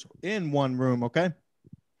characters in one room, okay?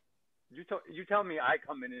 You tell me I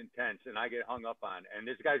come in intense and I get hung up on, and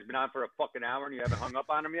this guy's been on for a fucking hour and you haven't hung up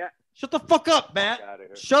on him yet? Shut the fuck up, Matt.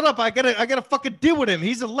 Shut up. I gotta fucking deal with him.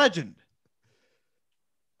 He's a legend.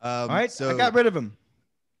 All right, so I got rid of him.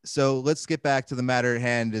 So let's get back to the matter at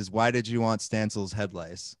hand. Is why did you want Stansel's head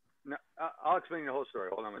lice? No, I'll explain the whole story.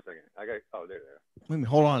 Hold on a second. There.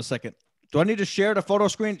 Hold on a second. Do I need to share the photo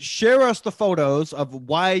screen? Share us the photos of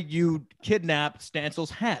why you kidnapped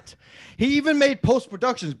Stansel's hat. He even made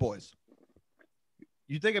post-productions, boys.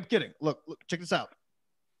 You think I'm kidding? Look, check this out.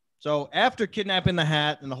 So after kidnapping the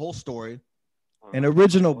hat and the whole story, an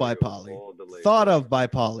original by Polly, thought of by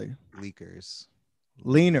Polly.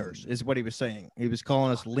 Leaners is what he was saying. He was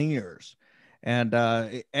calling us leaners. And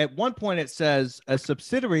at one point it says a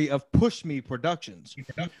subsidiary of Push Me Productions,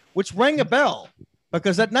 which rang a bell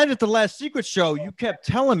because that night at the Last Secret show, you kept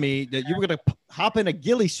telling me that you were going to hop in a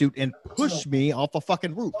ghillie suit and push me off a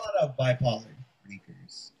fucking roof. Thought of by Polly.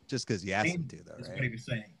 Just because you asked him to, though, right? That's what he was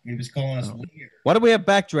saying. He was calling us leaners. Why do we have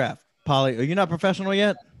backdraft, Polly? Are you not professional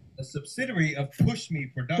yet? A subsidiary of Push Me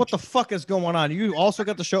Productions. What the fuck is going on? You also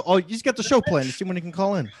got the show. Oh, you just got the show playing to see when he can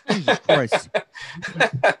call in. Jesus Christ.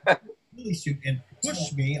 And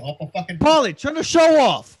push me off a fucking. Polly, turn the show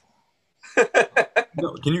off.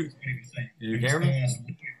 No, can you hear me?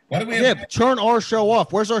 Why do we have turn our show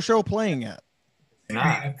off? Where's our show playing at?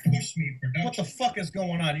 Nah. What the fuck is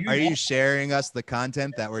going on? Are you sharing us the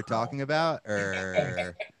content that we're talking about,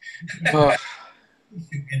 or?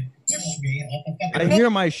 I hear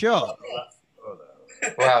my show.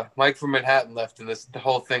 Wow, Mike from Manhattan left, and the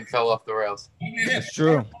whole thing fell off the rails. It's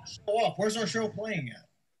true. Where's our show playing at?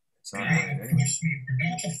 What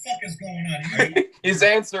the fuck is going on? He's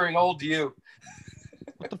answering old you.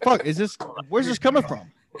 What the fuck is this? Where's this coming from?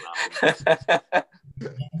 Are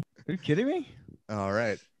you kidding me? All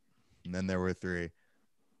right. And then there were 3.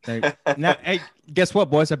 Now, hey, guess what,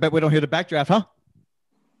 boys? I bet we don't hear the backdraft, huh?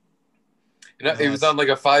 You know, he was on like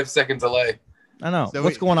a 5-second delay. I know. So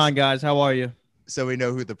what's going on, guys? How are you? So we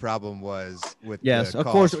know who the problem was with. Yes, of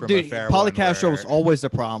course. Dude, Polly Castro is always the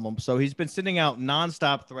problem. So he's been sending out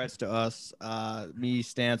nonstop threats to us, me,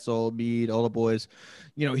 Stancil, Mead, all the boys.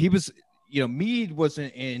 You know, he was. Mead was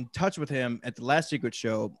in touch with him at the last Secret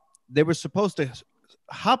Show. They were supposed to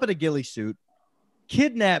hop in a ghillie suit,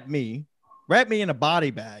 kidnap me, wrap me in a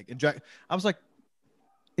body bag, and drag. I was like,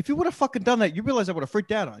 if you would have fucking done that, you realize I would have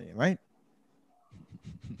freaked out on you, right?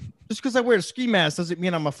 Just because I wear a ski mask doesn't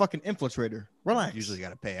mean I'm a fucking infiltrator. Relax. Usually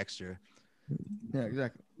got to pay extra. Yeah,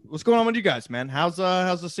 exactly. What's going on with you guys, man? How's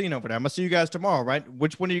the scene over there? I'm gonna see you guys tomorrow, right?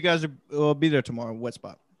 Which one of you guys will be there tomorrow? Wet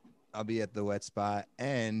Spot. I'll be at the Wet Spot,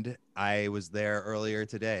 and I was there earlier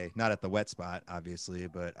today. Not at the Wet Spot, obviously,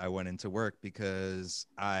 but I went into work because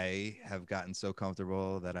I have gotten so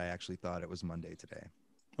comfortable that I actually thought it was Monday today.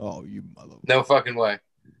 Oh, you mother! No fucking way.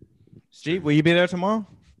 Steve, will you be there tomorrow?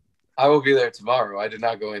 I will be there tomorrow. I did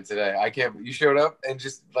not go in today. I can't. You showed up and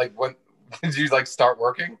just like when did you like start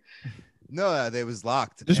working? No, it was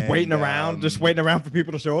locked. Just waiting around for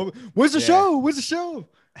people to show up. Where's the show? Where's the show?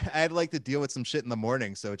 I had like to deal with some shit in the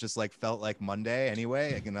morning, so it just like felt like Monday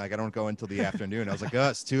anyway. Again, like I don't go until the afternoon. I was like, oh,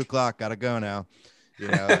 it's 2:00, gotta go now.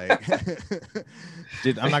 Like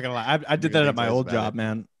Dude, I'm not gonna lie. I did that at my old job,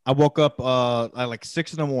 man. I woke up at like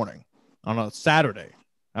 6 a.m. on a Saturday.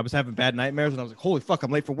 I was having bad nightmares, and I was like, holy fuck,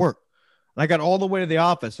 I'm late for work. And I got all the way to the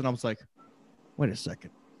office, and I was like, wait a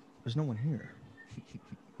second, there's no one here.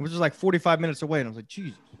 It was just like 45 minutes away, and I was like,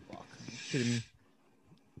 Jesus, fuck, are you kidding me?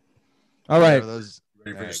 All right.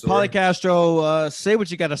 Paulie Castro, say what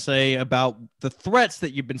you got to say about the threats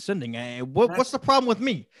that you've been sending. What's the problem with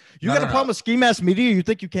me? You got a problem with Ski Mask Media? You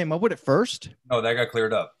think you came up with it first? No, that got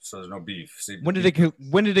cleared up, so there's no beef. See, when did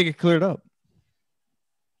it get cleared up?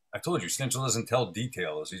 I told you, Stencil doesn't tell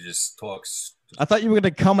details. He just talks. I thought you were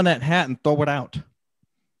going to come in that hat and throw it out.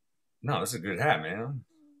 No, this is a good hat, man.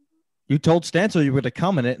 You told Stencil you were going to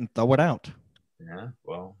come in it and throw it out. Yeah,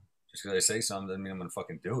 well, just because I say something doesn't mean I'm going to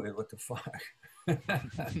fucking do it. What the fuck?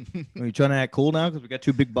 Are you trying to act cool now because we got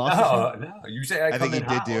two big bosses? No. You say I think he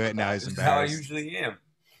did do it. Now he's embarrassed. How I usually am.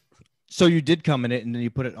 So you did come in it and then you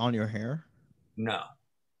put it on your hair? No.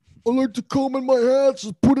 I like to comb in my hats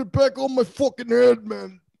and put it back on my fucking head,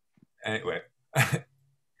 man. Anyway,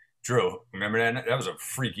 Drew, remember that? That was a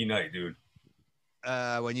freaky night, dude.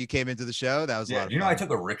 When you came into the show, that was a lot of fun. You know, I took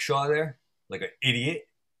a rickshaw there like an idiot.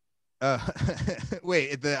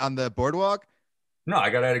 Wait, on the boardwalk? No, I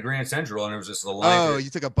got out of Grand Central and it was just a line. Oh, you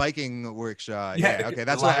took a biking rickshaw. Yeah, okay,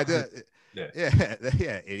 that's what I did.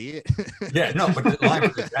 Yeah, idiot. Yeah, no, but the line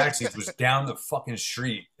for the taxis was down the fucking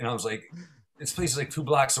street, and I was like, "This place is like 2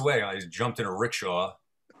 blocks away." I just jumped in a rickshaw.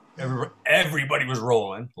 Everybody was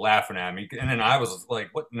rolling, laughing at me, and then I was like,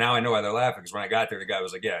 "What?" Now I know why they're laughing because when I got there, the guy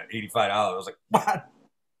was like, "Yeah, $85." I was like, "What?"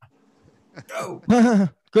 Go.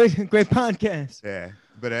 Great podcast. Yeah,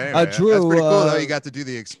 but anyway, Drew, that's pretty cool though. You got to do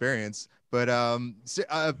the experience. But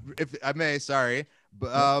if I may, sorry,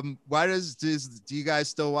 but why do you guys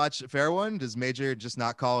still watch Fair One? Does Major just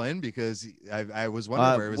not call in? Because I was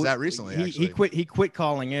wondering where was that recently. He quit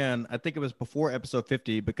calling in. I think it was before episode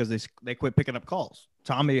 50 because they quit picking up calls.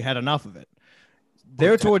 Tommy had enough of it.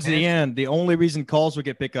 There towards the end, the only reason calls would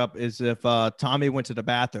get picked up is if Tommy went to the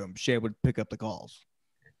bathroom. Shay would pick up the calls,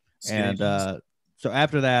 and so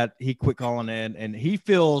after that, he quit calling in, and he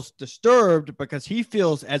feels disturbed because he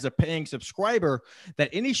feels as a paying subscriber that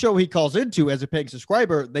any show he calls into as a paying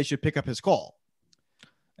subscriber, they should pick up his call.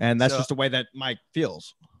 And that's just the way that Mike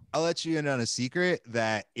feels. I'll let you in on a secret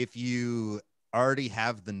that if you already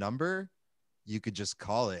have the number, you could just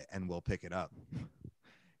call it and we'll pick it up.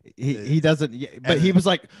 He doesn't, but he was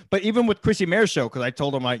like, but even with Chrissy Mayr's show, because I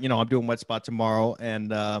told him I'm doing Wet Spot tomorrow, and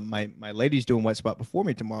my lady's doing Wet Spot before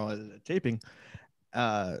me tomorrow at taping.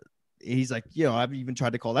 He's like, I've even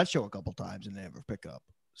tried to call that show a couple times and they never pick up.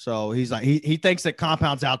 So he's like, he thinks that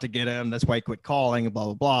Compound's out to get him. That's why he quit calling and blah,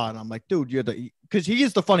 blah, blah. And I'm like, dude, because he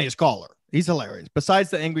is the funniest caller. He's hilarious. Besides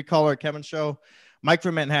the angry caller at Kevin's show, Mike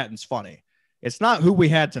from Manhattan's funny. It's not who we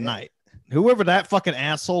had tonight. Whoever that fucking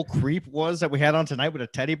asshole creep was that we had on tonight with a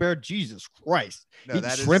teddy bear, Jesus Christ. No, eating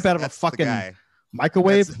shrimp out of a fucking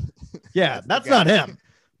microwave. That's not him.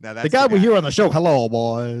 No, that's the guy we hear on the show, hello,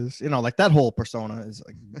 boys. Like that whole persona is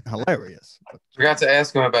like hilarious. Forgot to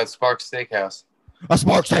ask him about Sparks Steakhouse. A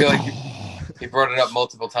Sparks Steakhouse. I feel like he brought it up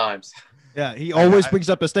multiple times. Yeah, he always brings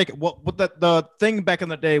up a steak. What the thing back in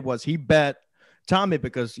the day was he bet Tommy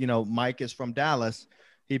because, Mike is from Dallas.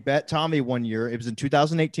 He bet Tommy one year. It was in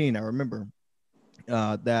 2018, I remember,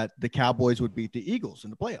 that the Cowboys would beat the Eagles in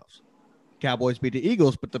the playoffs. Cowboys beat the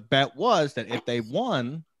Eagles, but the bet was that if they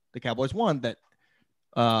won, the Cowboys won, that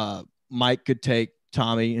Mike could take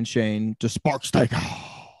Tommy and Shane to Sparks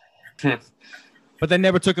Steakhouse. But they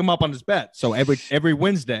never took him up on his bet. So every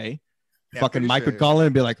Wednesday, fucking Mike would call in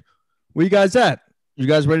and be like, where you guys at? You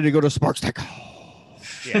guys ready to go to Sparks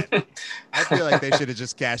Steakhouse? Yeah. I feel like they should have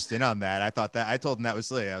just cashed in on that. I told them that was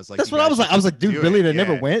silly. I was like, That's what I was like. I was like, dude, really? They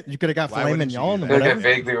never Yeah. went. You could have got Why filet wouldn't you mignon do or that? I think I whatever.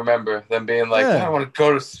 vaguely remember them being like, Yeah. I want to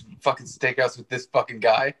go to fucking steakhouse with this fucking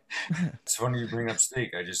guy. It's funny you bring up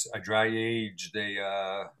steak. I dry aged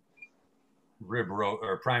a rib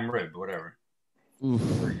or prime rib, whatever. Oof.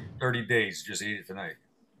 30 days. Just ate it tonight.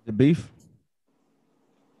 The beef.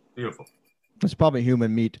 Beautiful. It's probably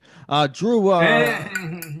human meat. Drew,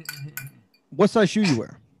 what size shoe you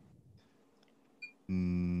wear?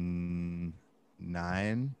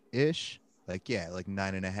 9-ish. Like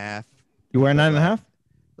 9.5. You wear 9.5?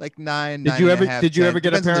 Like 9. Did you ever 9.5, did you 10. ever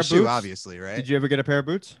get a Depends on pair the of shoe, boots? obviously, right? Did you ever get a pair of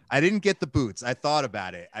boots? I didn't get the boots. I thought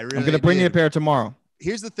about it. I really I'm gonna bring you a did. pair tomorrow.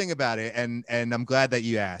 Here's the thing about it, and I'm glad that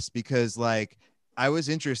you asked, because like I was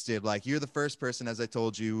interested. Like, you're the first person, as I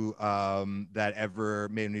told you, that ever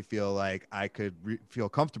made me feel like I could feel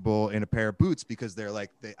comfortable in a pair of boots, because they're like,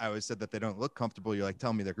 I always said that they don't look comfortable. You're like,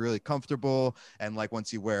 tell me they're really comfortable, and like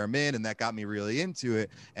once you wear them in, and that got me really into it.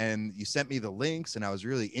 And you sent me the links, and I was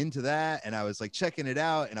really into that, and I was like checking it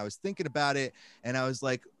out, and I was thinking about it, and I was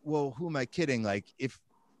like, well, who am I kidding? Like,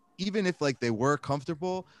 even if like they were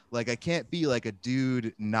comfortable, like I can't be like a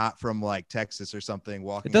dude not from like Texas or something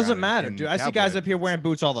walking. It doesn't around matter, in dude. I see cowboy guys up here boots. wearing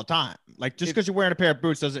boots all the time. Like, just because you're wearing a pair of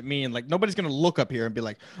boots doesn't mean like nobody's gonna look up here and be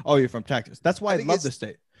like, "Oh, you're from Texas." That's why I think love it's- this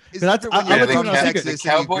state. It's That's- different when I'll you're let you from know a secret. Texas The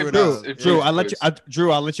and you cowboy grew it boots up. are Drew, boots.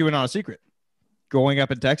 Drew, I'll let you in on a secret. Growing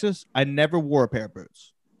up in Texas, I never wore a pair of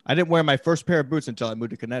boots. I didn't wear my first pair of boots until I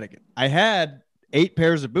moved to Connecticut. I had 8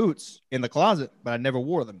 pairs of boots in the closet, but I never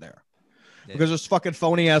wore them there. Yeah. Because there's fucking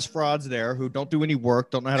phony ass frauds there who don't do any work,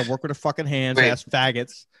 don't know how to work with their fucking hands, Wait. ass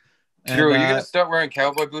faggots. Drew, are And, you gonna start wearing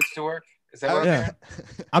cowboy boots to work? Is that what I'm yeah. hearing?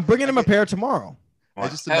 I'm bringing him a pair tomorrow. I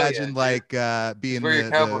just Hell yeah, imagine dude. like being Wear your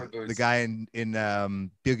cowboy the boots. guy in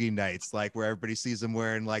Boogie Nights, like where everybody sees him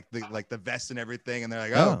wearing like the vest and everything, and they're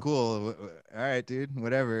like, "Oh, Yeah. cool, all right, dude,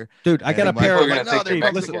 whatever." Dude, I And got a then, like, pair People of are like, gonna no, think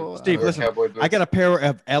they're they're Steve, Mexican. Steve, Wear listen. cowboy boots. I got a pair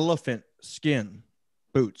of elephant skin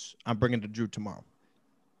boots. I'm bringing to Drew tomorrow.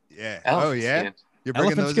 Yeah. Elephant Oh yeah. skin. You're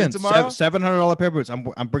bringing Elephant those skin, in tomorrow. $700 pair of boots.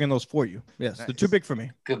 I'm bringing those for you. Yes, they're too Nice. big for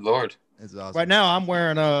me. Good lord. That's awesome. Right now, I'm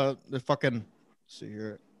wearing the fucking. Let's see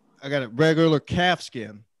here, I got a regular calf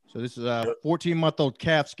skin. So this is a 14-month-old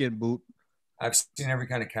calf skin boot. I've seen every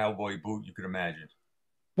kind of cowboy boot you could imagine.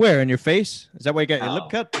 Where in your face? Is that why you got your No. lip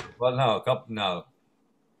cut? Well, no.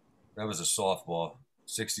 That was a softball.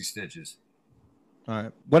 60 stitches. All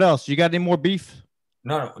right. What else? You got any more beef?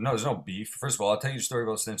 No, there's no beef. First of all, I'll tell you a story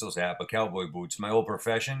about Stencil's hat, but cowboy boots. My old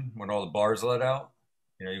profession, when all the bars let out,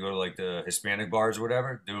 you know, you go to like the Hispanic bars or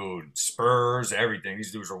whatever, dude, spurs, everything.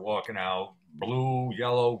 These dudes are walking out, blue,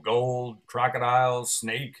 yellow, gold, crocodiles,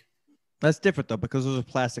 snake. That's different though because those are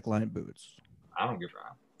plastic lined boots. I don't give a.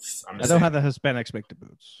 I'm I just don't saying, have the Hispanics make the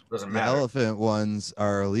boots. doesn't The matter. elephant ones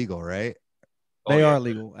are illegal, right? Oh, They yeah. are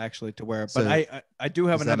legal actually to wear, but So I do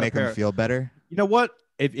have Does that another make pair. them feel better? You know what?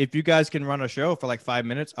 If you guys can run a show for like 5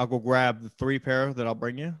 minutes, I'll go grab the 3 pair that I'll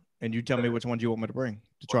bring you, and you tell me which ones you want me to bring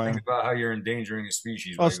to try. Think them. about how you're endangering a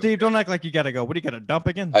species. Oh, when you go- Steve, don't act like you gotta go. What do you gotta dump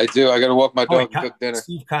again? I do. I gotta walk my Oh, dog and cook dinner.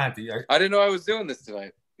 Steve Conti. I didn't know I was doing this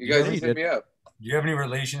tonight. You guys Yeah, just you hit did. me up. Do you have any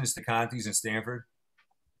relations to Contis in Stanford?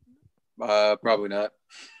 Probably not.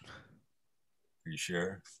 Are you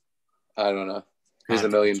sure? I don't know. There's a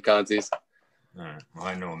million Contis. All right. Well,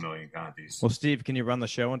 I know a million Contis. Well, Steve, can you run the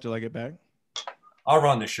show until I get back? I'll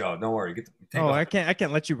run the show. Don't worry. I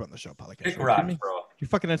can't let you run the show, Polycat. Pick Are you rocks, kidding me? bro. You're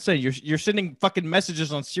fucking insane. You're sending fucking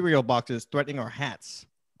messages on cereal boxes threatening our hats.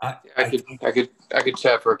 I could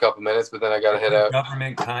chat for a couple minutes, but then I gotta head out.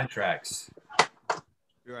 Government contracts.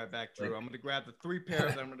 Be right back, Drew. I'm gonna grab the 3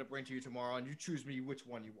 pairs that I'm gonna bring to you tomorrow, and you choose me which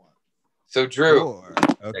one you want. So Drew, Sure.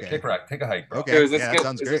 Yeah, Okay. kick rock. Take a hike, bro. Okay. Drew, is this, Yeah, that gonna,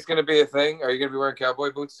 sounds is great. this gonna be a thing? Are you gonna be wearing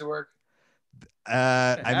cowboy boots to work?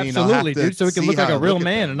 I mean, I'll absolutely, have to dude. So we can see look like how a I real look at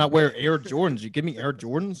man them. and not wear Air Jordans. You give me Air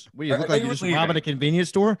Jordans? What, you look like Are you're you just leaving? robbing a convenience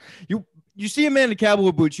store. You see a man in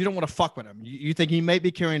cowboy boots, you don't want to fuck with him. You think he might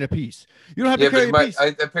be carrying a piece. You don't have Yeah, to carry but a piece.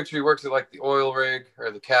 I picture he works at like the oil rig or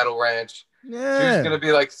the cattle ranch. Yeah. He's gonna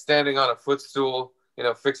be like standing on a footstool, you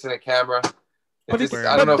know, fixing a camera. But It's it's- just-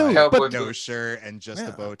 I don't know but if dude, cowboy but- No boots. shirt and just a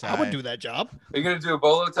Yeah, bow tie. I would do that job. Are you gonna do a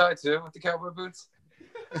bolo tie too with the cowboy boots?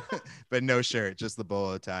 But no shirt, just the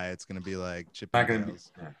bolo tie. It's gonna be like Chip Not and gonna be.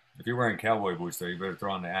 Dale's. Yeah. If you're wearing cowboy boots, though, you better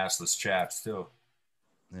throw on the assless chaps too.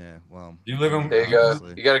 Yeah, well, You live in. There you go.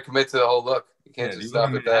 obviously. You got to commit to the whole look. You Yeah, can't do just you live stop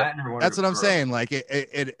in at that. Manhattan or That's what I'm Borough? saying. Like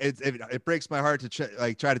it breaks my heart to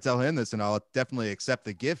try to tell him this, and I'll definitely accept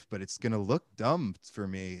the gift, but it's gonna look dumb for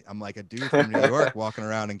me. I'm like a dude from New York walking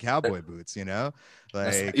around in cowboy boots, you know,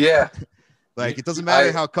 like Yeah, Like it doesn't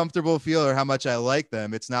matter how comfortable I feel or how much I like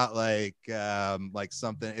them. It's not like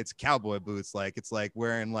something. It's cowboy boots. Like it's like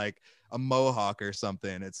wearing like a mohawk or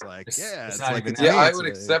something. It's like I would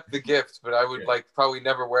accept the gift, but I would like probably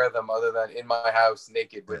never wear them other than in my house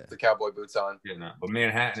naked with the cowboy boots on. Yeah, no. But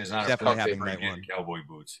Manhattan is not definitely a having that one. Cowboy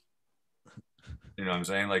boots. You know what I'm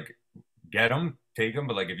saying? Like, get them, take them,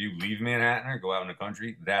 but like if you leave Manhattan or go out in the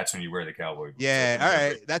country, that's when you wear the cowboy boots. Yeah, all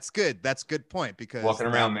right, that's good. That's a good point because walking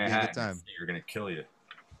around Manhattan, you're gonna kill you.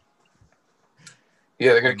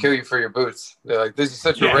 Yeah, they're gonna kill you for your boots. They're like, this is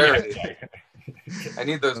such a rarity. I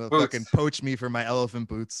need those boots. Fucking poach me for my elephant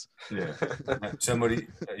boots. Yeah, somebody.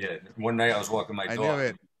 Yeah, one night I was walking my dog. I knew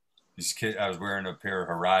it. This kid, I was wearing a pair of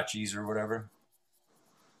Huaraches or whatever.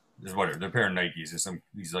 There's whatever. They're a pair of Nikes, and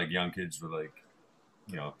these like young kids were like,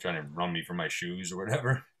 you know, trying to run me for my shoes or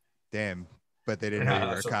whatever. Damn, but they didn't know you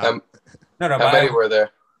were a cop. No. How many were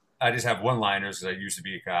there? I just have one-liners because I used to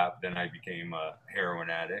be a cop. Then I became a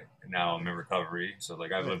heroin addict. And now I'm in recovery. So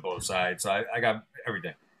like I've lived both sides. So I got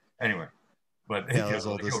everything. Anyway, but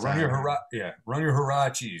run your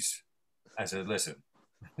Huaraches. I said, listen.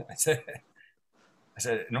 I said,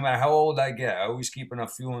 no matter how old I get, I always keep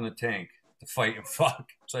enough fuel in the tank to fight and fuck.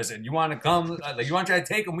 So I said, you want to come? Like, you want to try to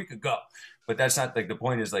take them? We could go. But that's not like the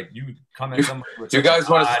point. Is like you come at somebody. You guys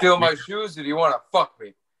want to steal my shoes, or do you want to fuck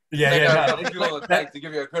me? Yeah. Fuel in the tank to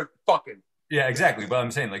give you a good fucking. Yeah, exactly. But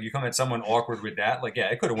I'm saying, like, you come at someone awkward with that. Like, yeah,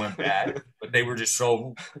 it could have went bad, but they were just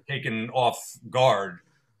so taken off guard.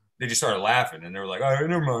 They just started laughing, and they were like, "All right,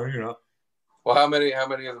 never mind," you know. Well, how many of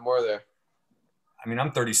them were there? I mean,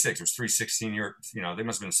 I'm 36. It was 3 16-year. You know, they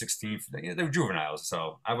must have been 16. They were juveniles.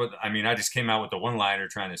 So I just came out with the one-liner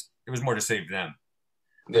trying to. It was more to save them.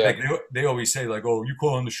 Yeah. Like they always say, like, "Oh, you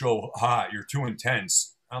call on the show hot. You're too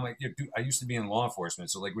intense." I'm like, yeah, dude, I used to be in law enforcement.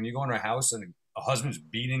 So, like, when you go into a house and a husband's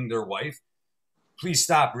beating their wife, please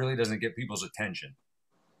stop really doesn't get people's attention.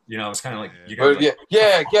 You know, it's kind of like, you got get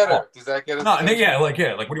her. Does that get it? No, like,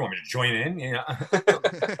 what do you want me to join in? You know?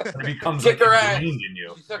 It becomes kick like her ass. In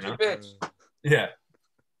you. She's such a bitch. Yeah.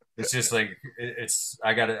 It's just like,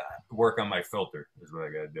 I got to work on my filter is what I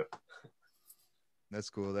got to do. That's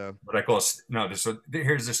cool, though. But I call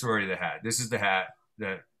here's the story of the hat. This is the hat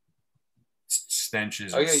that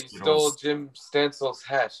Stenches. Oh yeah, you stole Jim Stenzel's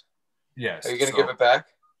hat. Yes. Are you gonna give it back?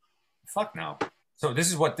 Fuck no. So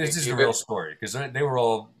this is the real story because they were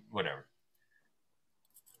all whatever.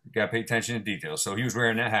 You gotta pay attention to details. So he was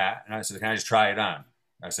wearing that hat, and I said, "Can I just try it on?"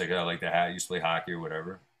 I said, "I like the hat. I used to play hockey or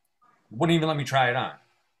whatever." Wouldn't even let me try it on.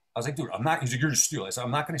 I was like, "Dude, I'm not." He's like, "You're just steal." I said,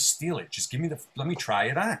 "I'm not gonna steal it. Just let me try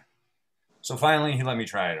it on." So finally, he let me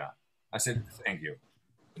try it on. I said, "Thank you."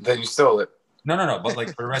 Then you stole it. No. But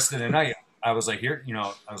like for the rest of the night. I was like, here, you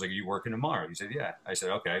know, I was like, are you working tomorrow? He said, yeah. I said,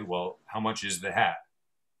 okay, well, how much is the hat?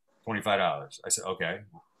 $25. I said, okay.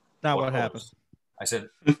 Now what happened? I said,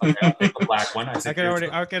 okay, I'll take the black one. I said,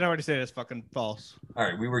 I can already say that's fucking false. All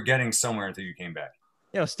right, we were getting somewhere until you came back.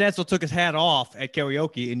 You know, Stancil took his hat off at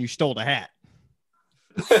karaoke and you stole the hat.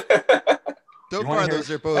 So far, those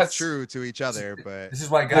are both true to each other, but this is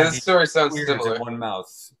why guys. This story sounds similar. One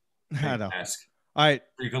mouth. I know. Ask. All right.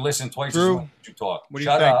 You can listen twice Drew, as much as you talk. What do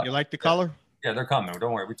you think? Up. You like the color? Yeah, they're coming.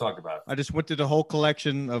 Don't worry. We talked about it. I just went through the whole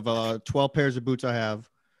collection of 12 pairs of boots I have.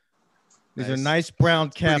 These are nice brown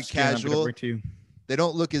calfskin. I'm bring to you. They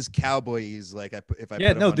don't look as cowboy-y like if I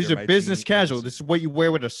yeah, no, these are business casual. This is what you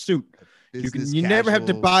wear with a suit. You never have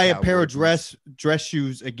to buy a pair of dress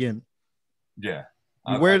shoes again. Yeah.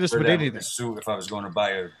 You wear this with anything. With a suit if I was going to buy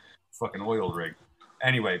a fucking oil rig.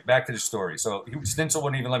 Anyway, back to the story. So Stencil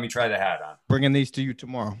wouldn't even let me try the hat on. Bringing these to you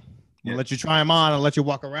tomorrow. I'll let you try them on. I'll let you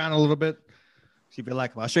walk around a little bit. See if you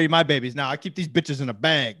like them. I'll show you my babies. Now, I keep these bitches in a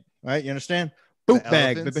bag. Right? You understand? Boot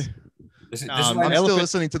bag, baby. I'm still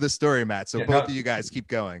listening to the story, Matt. So both of you guys keep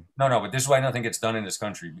going. No, but this is why nothing gets done in this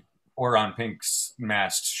country or on Pink's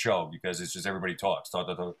masked show because it's just everybody talks. Talk.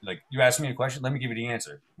 Like, you ask me a question, let me give you the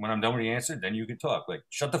answer. When I'm done with the answer, then you can talk. Like,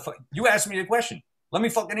 shut the fuck. You asked me a question. Let me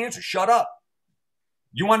fucking answer. Shut up.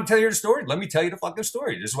 You want to tell your story? Let me tell you the fucking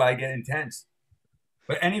story. This is why I get intense.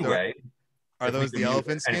 But anyway. Are those the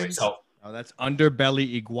elephant skins? Anyway, so, that's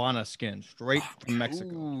underbelly iguana skin straight from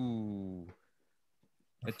Mexico. Ooh.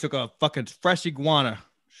 I took a fucking fresh iguana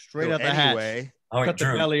straight out the hatch. Cut the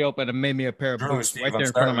belly open and made me a pair of boots right there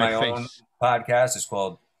in front of my face. Podcast is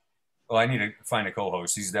called, I need to find a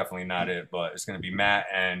co-host. He's definitely not it, but it's going to be Matt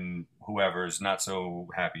and whoever's not so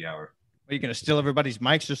happy hour. Are you going to steal everybody's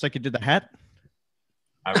mics just like you did the hat?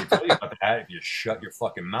 I would tell you about the hat if you shut your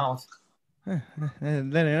fucking mouth. That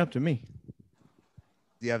ain't up to me.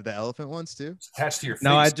 Do you have the elephant ones too? It's attached to your face.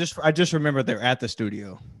 No, I just remember they're at the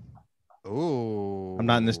studio. Oh, I'm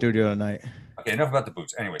not in the studio tonight. Okay, enough about the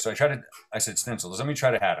boots. Anyway, so I said, Stencil, let me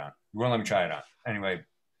try the hat on. You won't let me try it on. Anyway,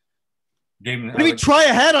 gave him. What do you mean try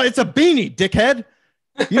a hat on? It's a beanie, dickhead.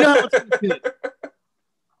 You know how it's gonna fit.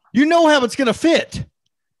 You know how it's gonna fit.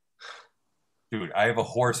 Dude, I have a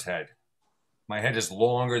horse head. My head is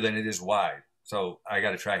longer than it is wide. So I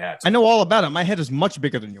got to try hats. I know all about it. My head is much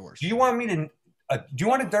bigger than yours. Do you want me to? Do you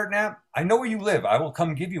want a dirt nap? I know where you live. I will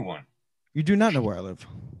come give you one. You do not know where I live.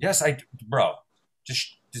 Yes, I do. Bro.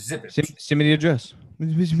 Just zip it. Send me the address.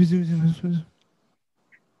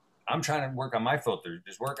 I'm trying to work on my filter.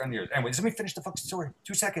 Just work on yours. Anyways, let me finish the fucking story.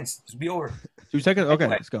 2 seconds. This will be over. 2 seconds? Okay,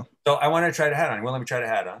 anyway, let's go. So I want to try the hat on. You won't let me try the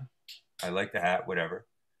hat on. I like the hat, whatever.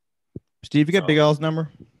 Steve, you got Big L's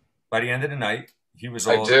number? By the end of the night, he was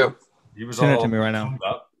I all... do. He was Send all it to me right now.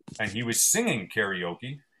 up, and he was singing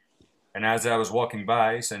karaoke. And as I was walking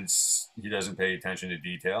by, since he doesn't pay attention to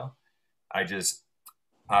detail, I just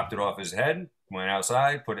popped it off his head, went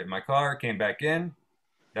outside, put it in my car, came back in.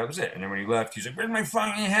 That was it. And then when he left, he's like, "Where's my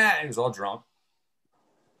fucking hat?" He was all drunk.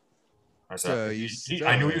 I said,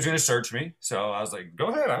 I knew he was going to search me. So I was like, "Go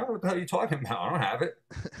ahead. I don't know what the hell you're talking about. I don't have it."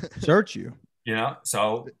 Search you. You know,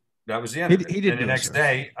 so that was the end of it. He did and the next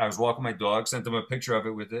day, I was walking my dog, sent him a picture of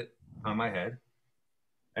it with it on my head.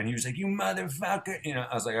 And he was like, "You motherfucker." You know,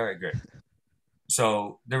 I was like, "All right, great."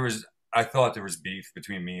 So I thought there was beef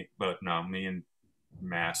between me, but no, me and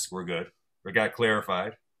Mask, we're good. We got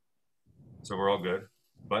clarified. So we're all good.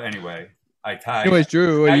 But anyway, I tied. Anyways,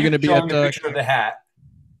 Drew, are you going to be at the picture of the hat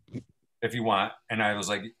if you want? And I was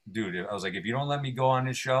like, dude, if you don't let me go on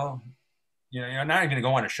this show, you know, you're not even going to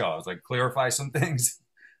go on a show. I was like, clarify some things.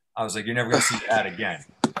 I was like, you're never going to see that again.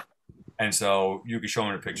 And so you can show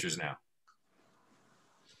him the pictures now.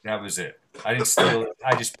 That was it. I didn't steal it.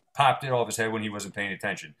 I just popped it off his head when he wasn't paying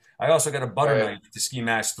attention. I also got a butter knife to Ski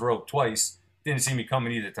Mask's throat twice. Didn't see me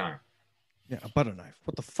coming either time. Yeah, a butter knife.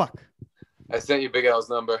 What the fuck? I sent you Big L's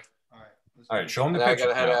number. All right, show him the And picture.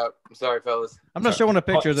 I gotta head out. I'm sorry, fellas. I'm not showing a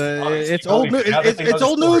picture. It's Oh, old news. It's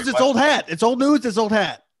old news. It's old hat. It's old news. It's old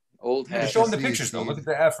hat. Old Yeah, hat. show him the See, pictures, though. Steve. Look at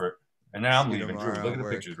the effort. And then I'm See you leaving. Drew, tomorrow look at the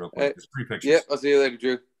at pictures real quick. Hey, There's 3 pictures. Yep, I'll see you later,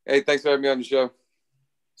 Drew. Hey, thanks for having me on the show.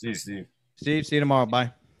 See you, Steve. Steve, see you tomorrow.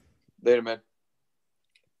 Bye. Later, man.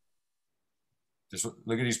 Just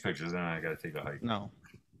look at these pictures, then I got to take a hike. No.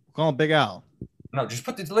 Call him Big Al. No, just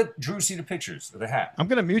let Drew see the pictures of the hat. I'm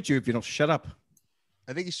going to mute you if you don't shut up.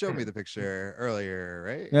 I think you showed me the picture earlier,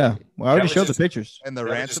 right? Yeah. Well, I already was showed just- the pictures. And the That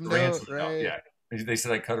was ransom just the note, ransom note, right? Yeah. They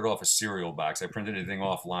said I cut it off a cereal box. I printed the thing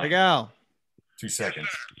offline. Big Al, 2 seconds.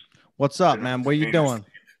 what's up, man? What are you doing? Working.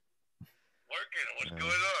 What's going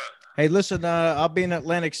on? Hey, listen, I'll be in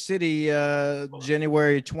Atlantic City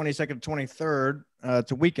January 22nd to 23rd.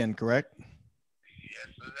 It's a weekend, correct? Yes,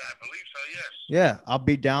 I believe so. Yes. Yeah, I'll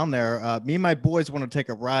be down there. Me and my boys want to take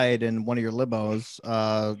a ride in one of your limos,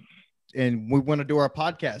 and we want to do our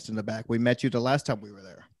podcast in the back. We met you the last time we were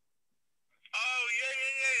there. Oh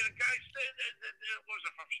yeah. The guy said that was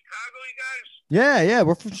it from Chicago, you guys? Yeah,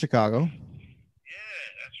 we're from Chicago. Yeah,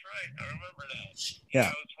 that's right. I remember that. Yeah.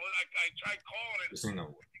 I tried calling Just so you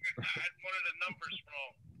know. I had one of the numbers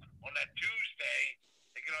from on that Tuesday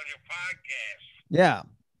to get on your podcast. Yeah.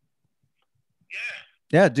 Yeah.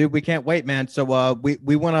 Yeah, dude, we can't wait, man. So we're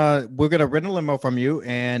gonna rent a limo from you,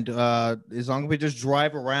 and as long as we just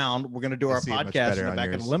drive around, we're gonna do I our see it much podcast in better the on back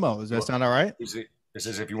of the yours. limo. Does that sound all right? This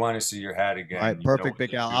is if you want to see your hat again. All right, you perfect, know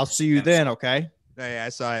Big what Al. to I'll do. see you then, okay? Yeah, I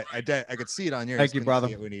saw it. I could see it on yours. Thank you, Couldn't brother.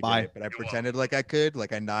 see it when he Bye. did it, but I pretended like I could.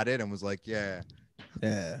 Like I nodded and was like, yeah.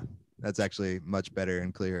 Yeah. That's actually much better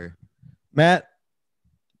and clearer. Matt,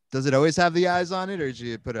 Does it always have the eyes on it, or did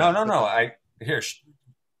you put it? No.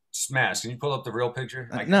 Smash. Can you pull up the real picture?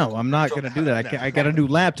 no, I'm not gonna do that. I got a new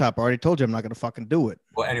laptop. I already told you I'm not gonna fucking do it.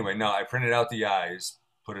 Well, anyway, no. I printed out the eyes,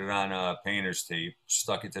 put it on painter's tape,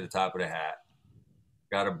 stuck it to the top of the hat.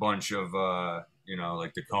 Got a bunch of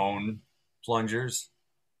like the cone plungers.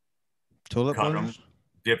 Tulip Cut 'em. plungers?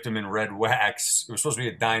 Dipped them in red wax. It was supposed to be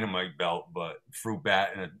a dynamite belt, but fruit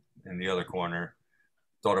bat in the other corner.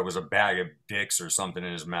 Thought it was a bag of dicks or something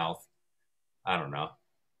in his mouth. I don't know.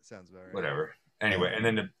 Sounds about right. Whatever. Anyway, and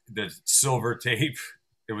then the silver tape,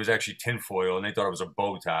 it was actually tinfoil, and they thought it was a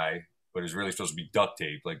bow tie, but it was really supposed to be duct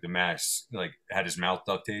tape. Like the mask, had his mouth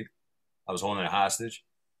duct tape. I was holding it hostage.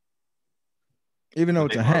 Even though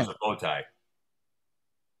They it's a thought it hat. was a bow tie.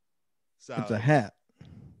 Solid. It's a hat.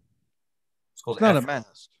 It's called It's not a effort.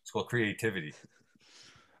 mask. It's called creativity.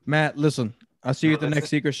 Matt, listen. I'll see you at the that's next it.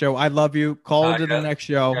 secret show. I love you. Call Nah, into the yeah. next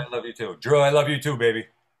show. I love you too, Drew. I love you too, baby.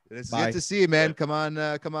 It's Bye. good to see you, man. Come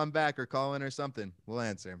on back or call in or something. We'll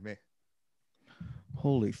answer.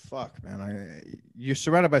 Holy fuck, man! You're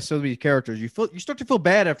surrounded by so many characters. You start to feel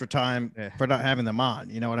bad after time Yeah. for not having them on.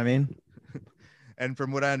 You know what I mean? And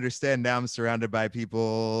from what I understand, now I'm surrounded by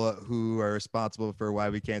people who are responsible for why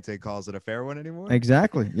we can't take calls at a fair one anymore.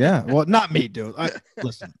 Exactly. Yeah. Well, not me, dude.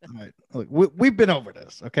 Listen, all right. Look, we've been over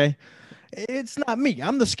this. Okay. It's not me.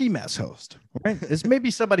 I'm the ski mask host. Right. It's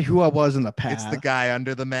maybe somebody who I was in the past. It's the guy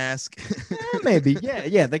under the mask. Maybe. Yeah.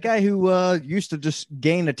 Yeah. The guy who used to just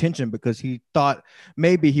gain attention because he thought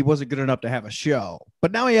maybe he wasn't good enough to have a show,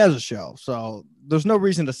 but now he has a show. So there's no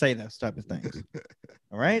reason to say those type of things.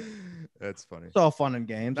 All right. That's funny. It's all fun and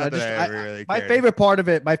games. Not that I ever really my cared. favorite part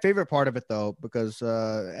of it though, because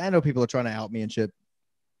I know people are trying to out me and shit,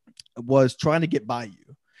 was trying to get by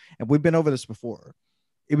you. And we've been over this before.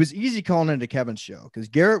 It was easy calling into Kevin's show because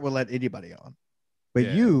Garrett would let anybody on. But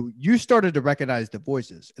Yeah. you started to recognize the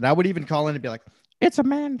voices. And I would even call in and be like, it's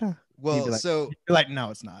Amanda. Well, You'd be like, so you'd be like, no,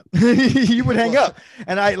 it's not. You would hang up.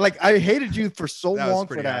 And I hated you for so that was long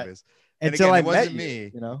for pretty that. obvious. And Until again, I it wasn't met me.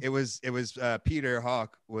 you, you know? It was Peter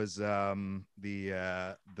Hawk was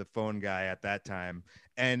the phone guy at that time,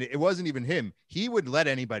 and it wasn't even him. He would let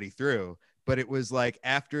anybody through, but it was like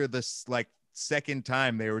after this like second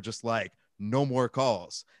time they were just like no more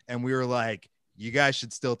calls, and we were like, you guys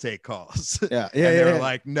should still take calls. Yeah, And they were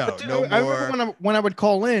like, no, But, dude, no I more. remember when I would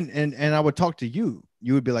call in and I would talk to you,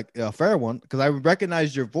 you would be like, fair one, because I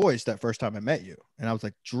recognized your voice that first time I met you, and I was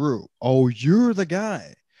like, Drew, oh, you're the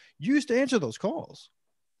guy. You used to answer those calls.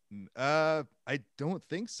 I don't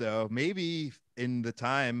think so. Maybe in the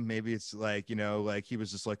time, maybe it's like, you know, like he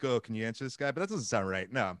was just like, oh, can you answer this guy? But that doesn't sound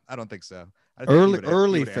right. No, I don't think so. I think he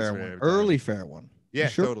Early would fair answer it one. every time. Early fair one. Yeah, You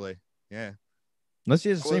sure? totally. Yeah. Unless he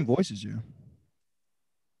has the Well- same voice as you.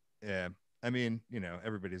 Yeah. I mean, you know,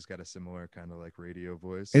 everybody's got a similar kind of like radio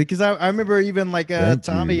voice. Because I remember even like Thank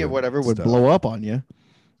Tommy you. or whatever would Stuff. blow up on you.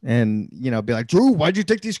 And you know, be like, Drew, why'd you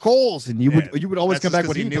take these calls? And you would always That's come back just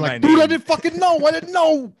with 'cause he he'd be knew like, my dude, I name. didn't fucking know. I didn't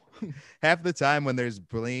know. Half the time when there's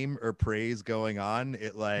blame or praise going on,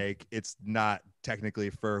 it's not technically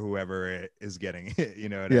for whoever it is getting it. You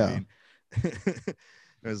know what Yeah. I mean?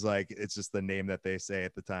 It was like, it's just the name that they say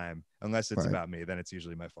at the time. Unless it's Right. about me, then it's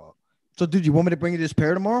usually my fault. So, dude, you want me to bring you this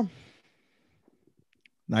pair tomorrow?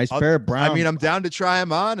 Nice pair of brown. I mean, I'm down to try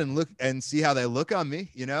them on and look and see how they look on me.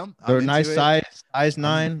 You know, I'm They're into nice it. size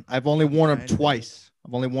 9. I've only worn them trying to- twice.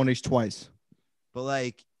 I've only worn these twice. But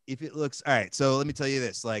like, if it looks all right, so let me tell you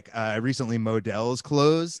this: like, recently Modell's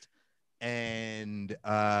closed, and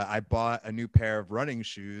I bought a new pair of running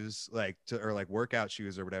shoes, or workout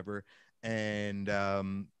shoes or whatever, and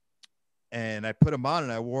I put them on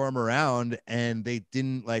and I wore them around, and they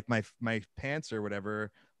didn't like my pants or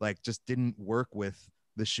whatever, like just didn't work with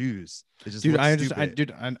the shoes. It just Dude, looked I understand. stupid.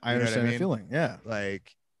 Dude, I You know what I understand the mean? feeling. Yeah.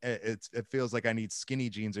 Like it feels like I need skinny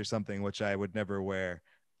jeans or something, which I would never wear.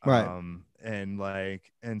 Right. And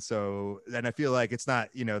I feel like it's not,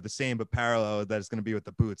 you know, the same but parallel that it's going to be with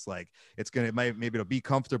the boots. Like maybe it'll be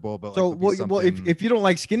comfortable, but So, like, there'll be well, something- if you don't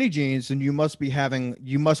like skinny jeans, then you must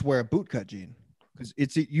wear a boot cut jean, because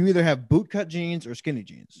you either have boot cut jeans or skinny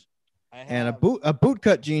jeans. And a boot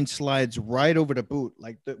cut jean slides right over the boot.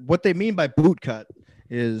 Like what they mean by boot cut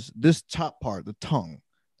is this top part, the tongue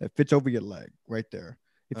that fits over your leg right there.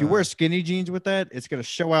 If you wear skinny jeans with that, it's going to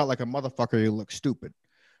show out like a motherfucker. You look stupid.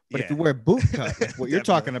 But if you wear boot cut, like what you're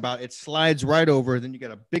talking about, it slides right over. Then you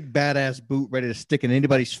got a big badass boot ready to stick in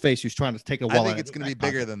anybody's face who's trying to take a wallet. I think it's going to be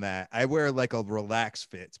bigger than that. I wear like a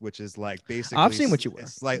relaxed fit, which is like basically I've seen what you wear.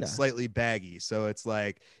 It's Yeah. slightly baggy. So it's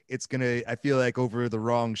like, I feel like over the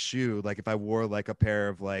wrong shoe, like if I wore like a pair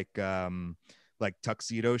of like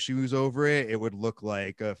tuxedo shoes over it, it would look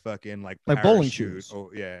like a fucking like Like bowling parachute. shoes.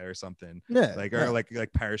 Oh yeah, or something. Yeah, Like yeah. or like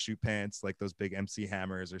parachute pants, like those big MC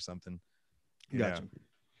Hammers or something. You Gotcha. know?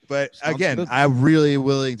 But Sounds again, good. I'm really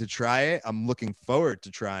willing to try it. I'm looking forward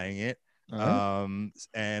to trying it. All right.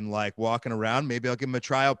 And like walking around, maybe I'll give them a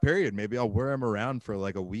trial period. Maybe I'll wear them around for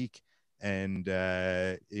like a week. And you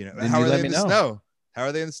know, Then how you are let they me in the know. snow? How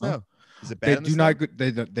are they in the snow? Is it bad? They in the do snow?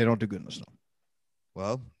 not. They don't do good in the snow.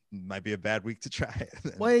 Well, might be a bad week to try it.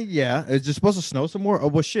 then. Well, yeah. Is it supposed to snow some more? Oh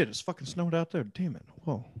well, shit! It's fucking snowed out there. Damn it!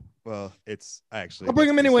 Whoa. Well, it's actually. I'll bring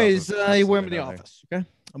them based off anyways. of You wear them in the down there. office, okay?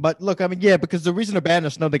 But look, I mean, yeah, because the reason they're bad in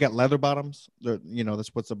the snow, they got leather bottoms. You know, that's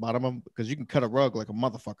what's the bottom of them, because you can cut a rug like a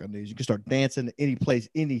motherfucker on these. You can start dancing any place,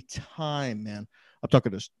 any time, man. I'm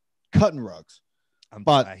talking just cutting rugs.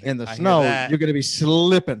 But in the I hear snow, that. you're gonna be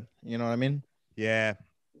slipping. You know what I mean? Yeah.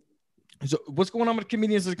 So, what's going on with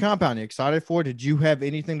Comedians of the Compound? You excited for it? Did you have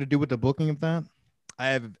anything to do with the booking of that? I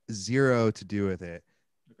have zero to do with it.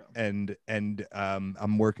 And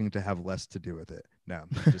I'm working to have less to do with it. No,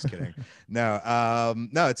 I'm just kidding. No,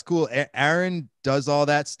 it's cool. Aaron does all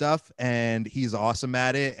that stuff and he's awesome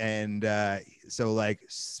at it. And so like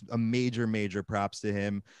a major props to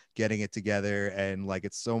him getting it together, and like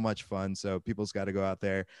it's so much fun. So people's got to go out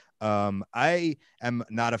there. I am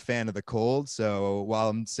not a fan of the cold, so while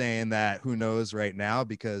I'm saying that, who knows right now,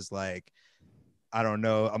 because like I don't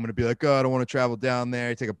know, I'm gonna be like, oh, I don't want to travel down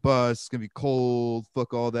there, take a bus, it's gonna be cold,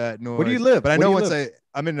 fuck all that noise. Where do you live? But I know once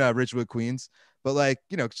I'm in Ridgewood, Queens, but like,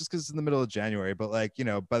 you know, just because it's in the middle of January, but like, you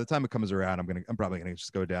know, by the time it comes around, I'm probably gonna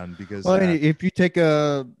just go down, because well, if you take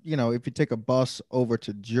a bus over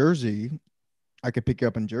to Jersey, I could pick you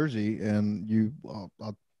up in Jersey, and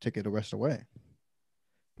I'll take it the rest of the way.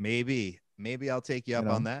 Maybe I'll take you up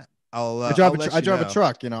on that. I drive a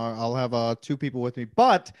truck, you know, I'll have 2 people with me,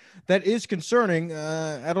 but that is concerning.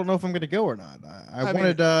 I don't know if I'm going to go or not.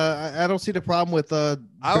 I don't see the problem with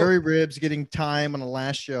Barry Ribs getting time on the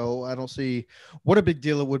last show. I don't see what a big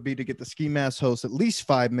deal it would be to get the Ski Mask host at least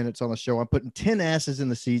 5 minutes on the show. I'm putting 10 asses in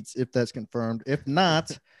the seats if that's confirmed. If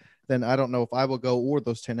not, then I don't know if I will go, or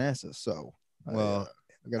those 10 asses. So, well,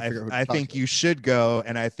 I think you should go,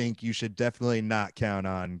 and I think you should definitely not count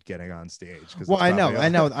on getting on stage. Well, I know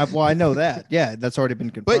that. Yeah, that's already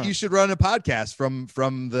been confirmed. But you should run a podcast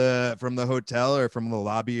from the hotel, or from the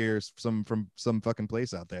lobby, or from some fucking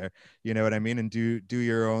place out there. You know what I mean? And do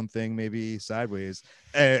your own thing, maybe sideways.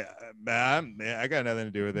 I got nothing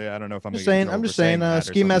to do with it. I don't know if I'm just saying.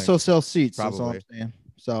 Ski Mask will sell seats. Probably. That's all I'm saying.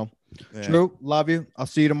 So, yeah. True. Love you. I'll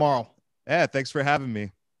see you tomorrow. Yeah. Thanks for having me.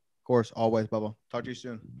 Of course, always, Bubba. Talk to you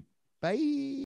soon. Bye.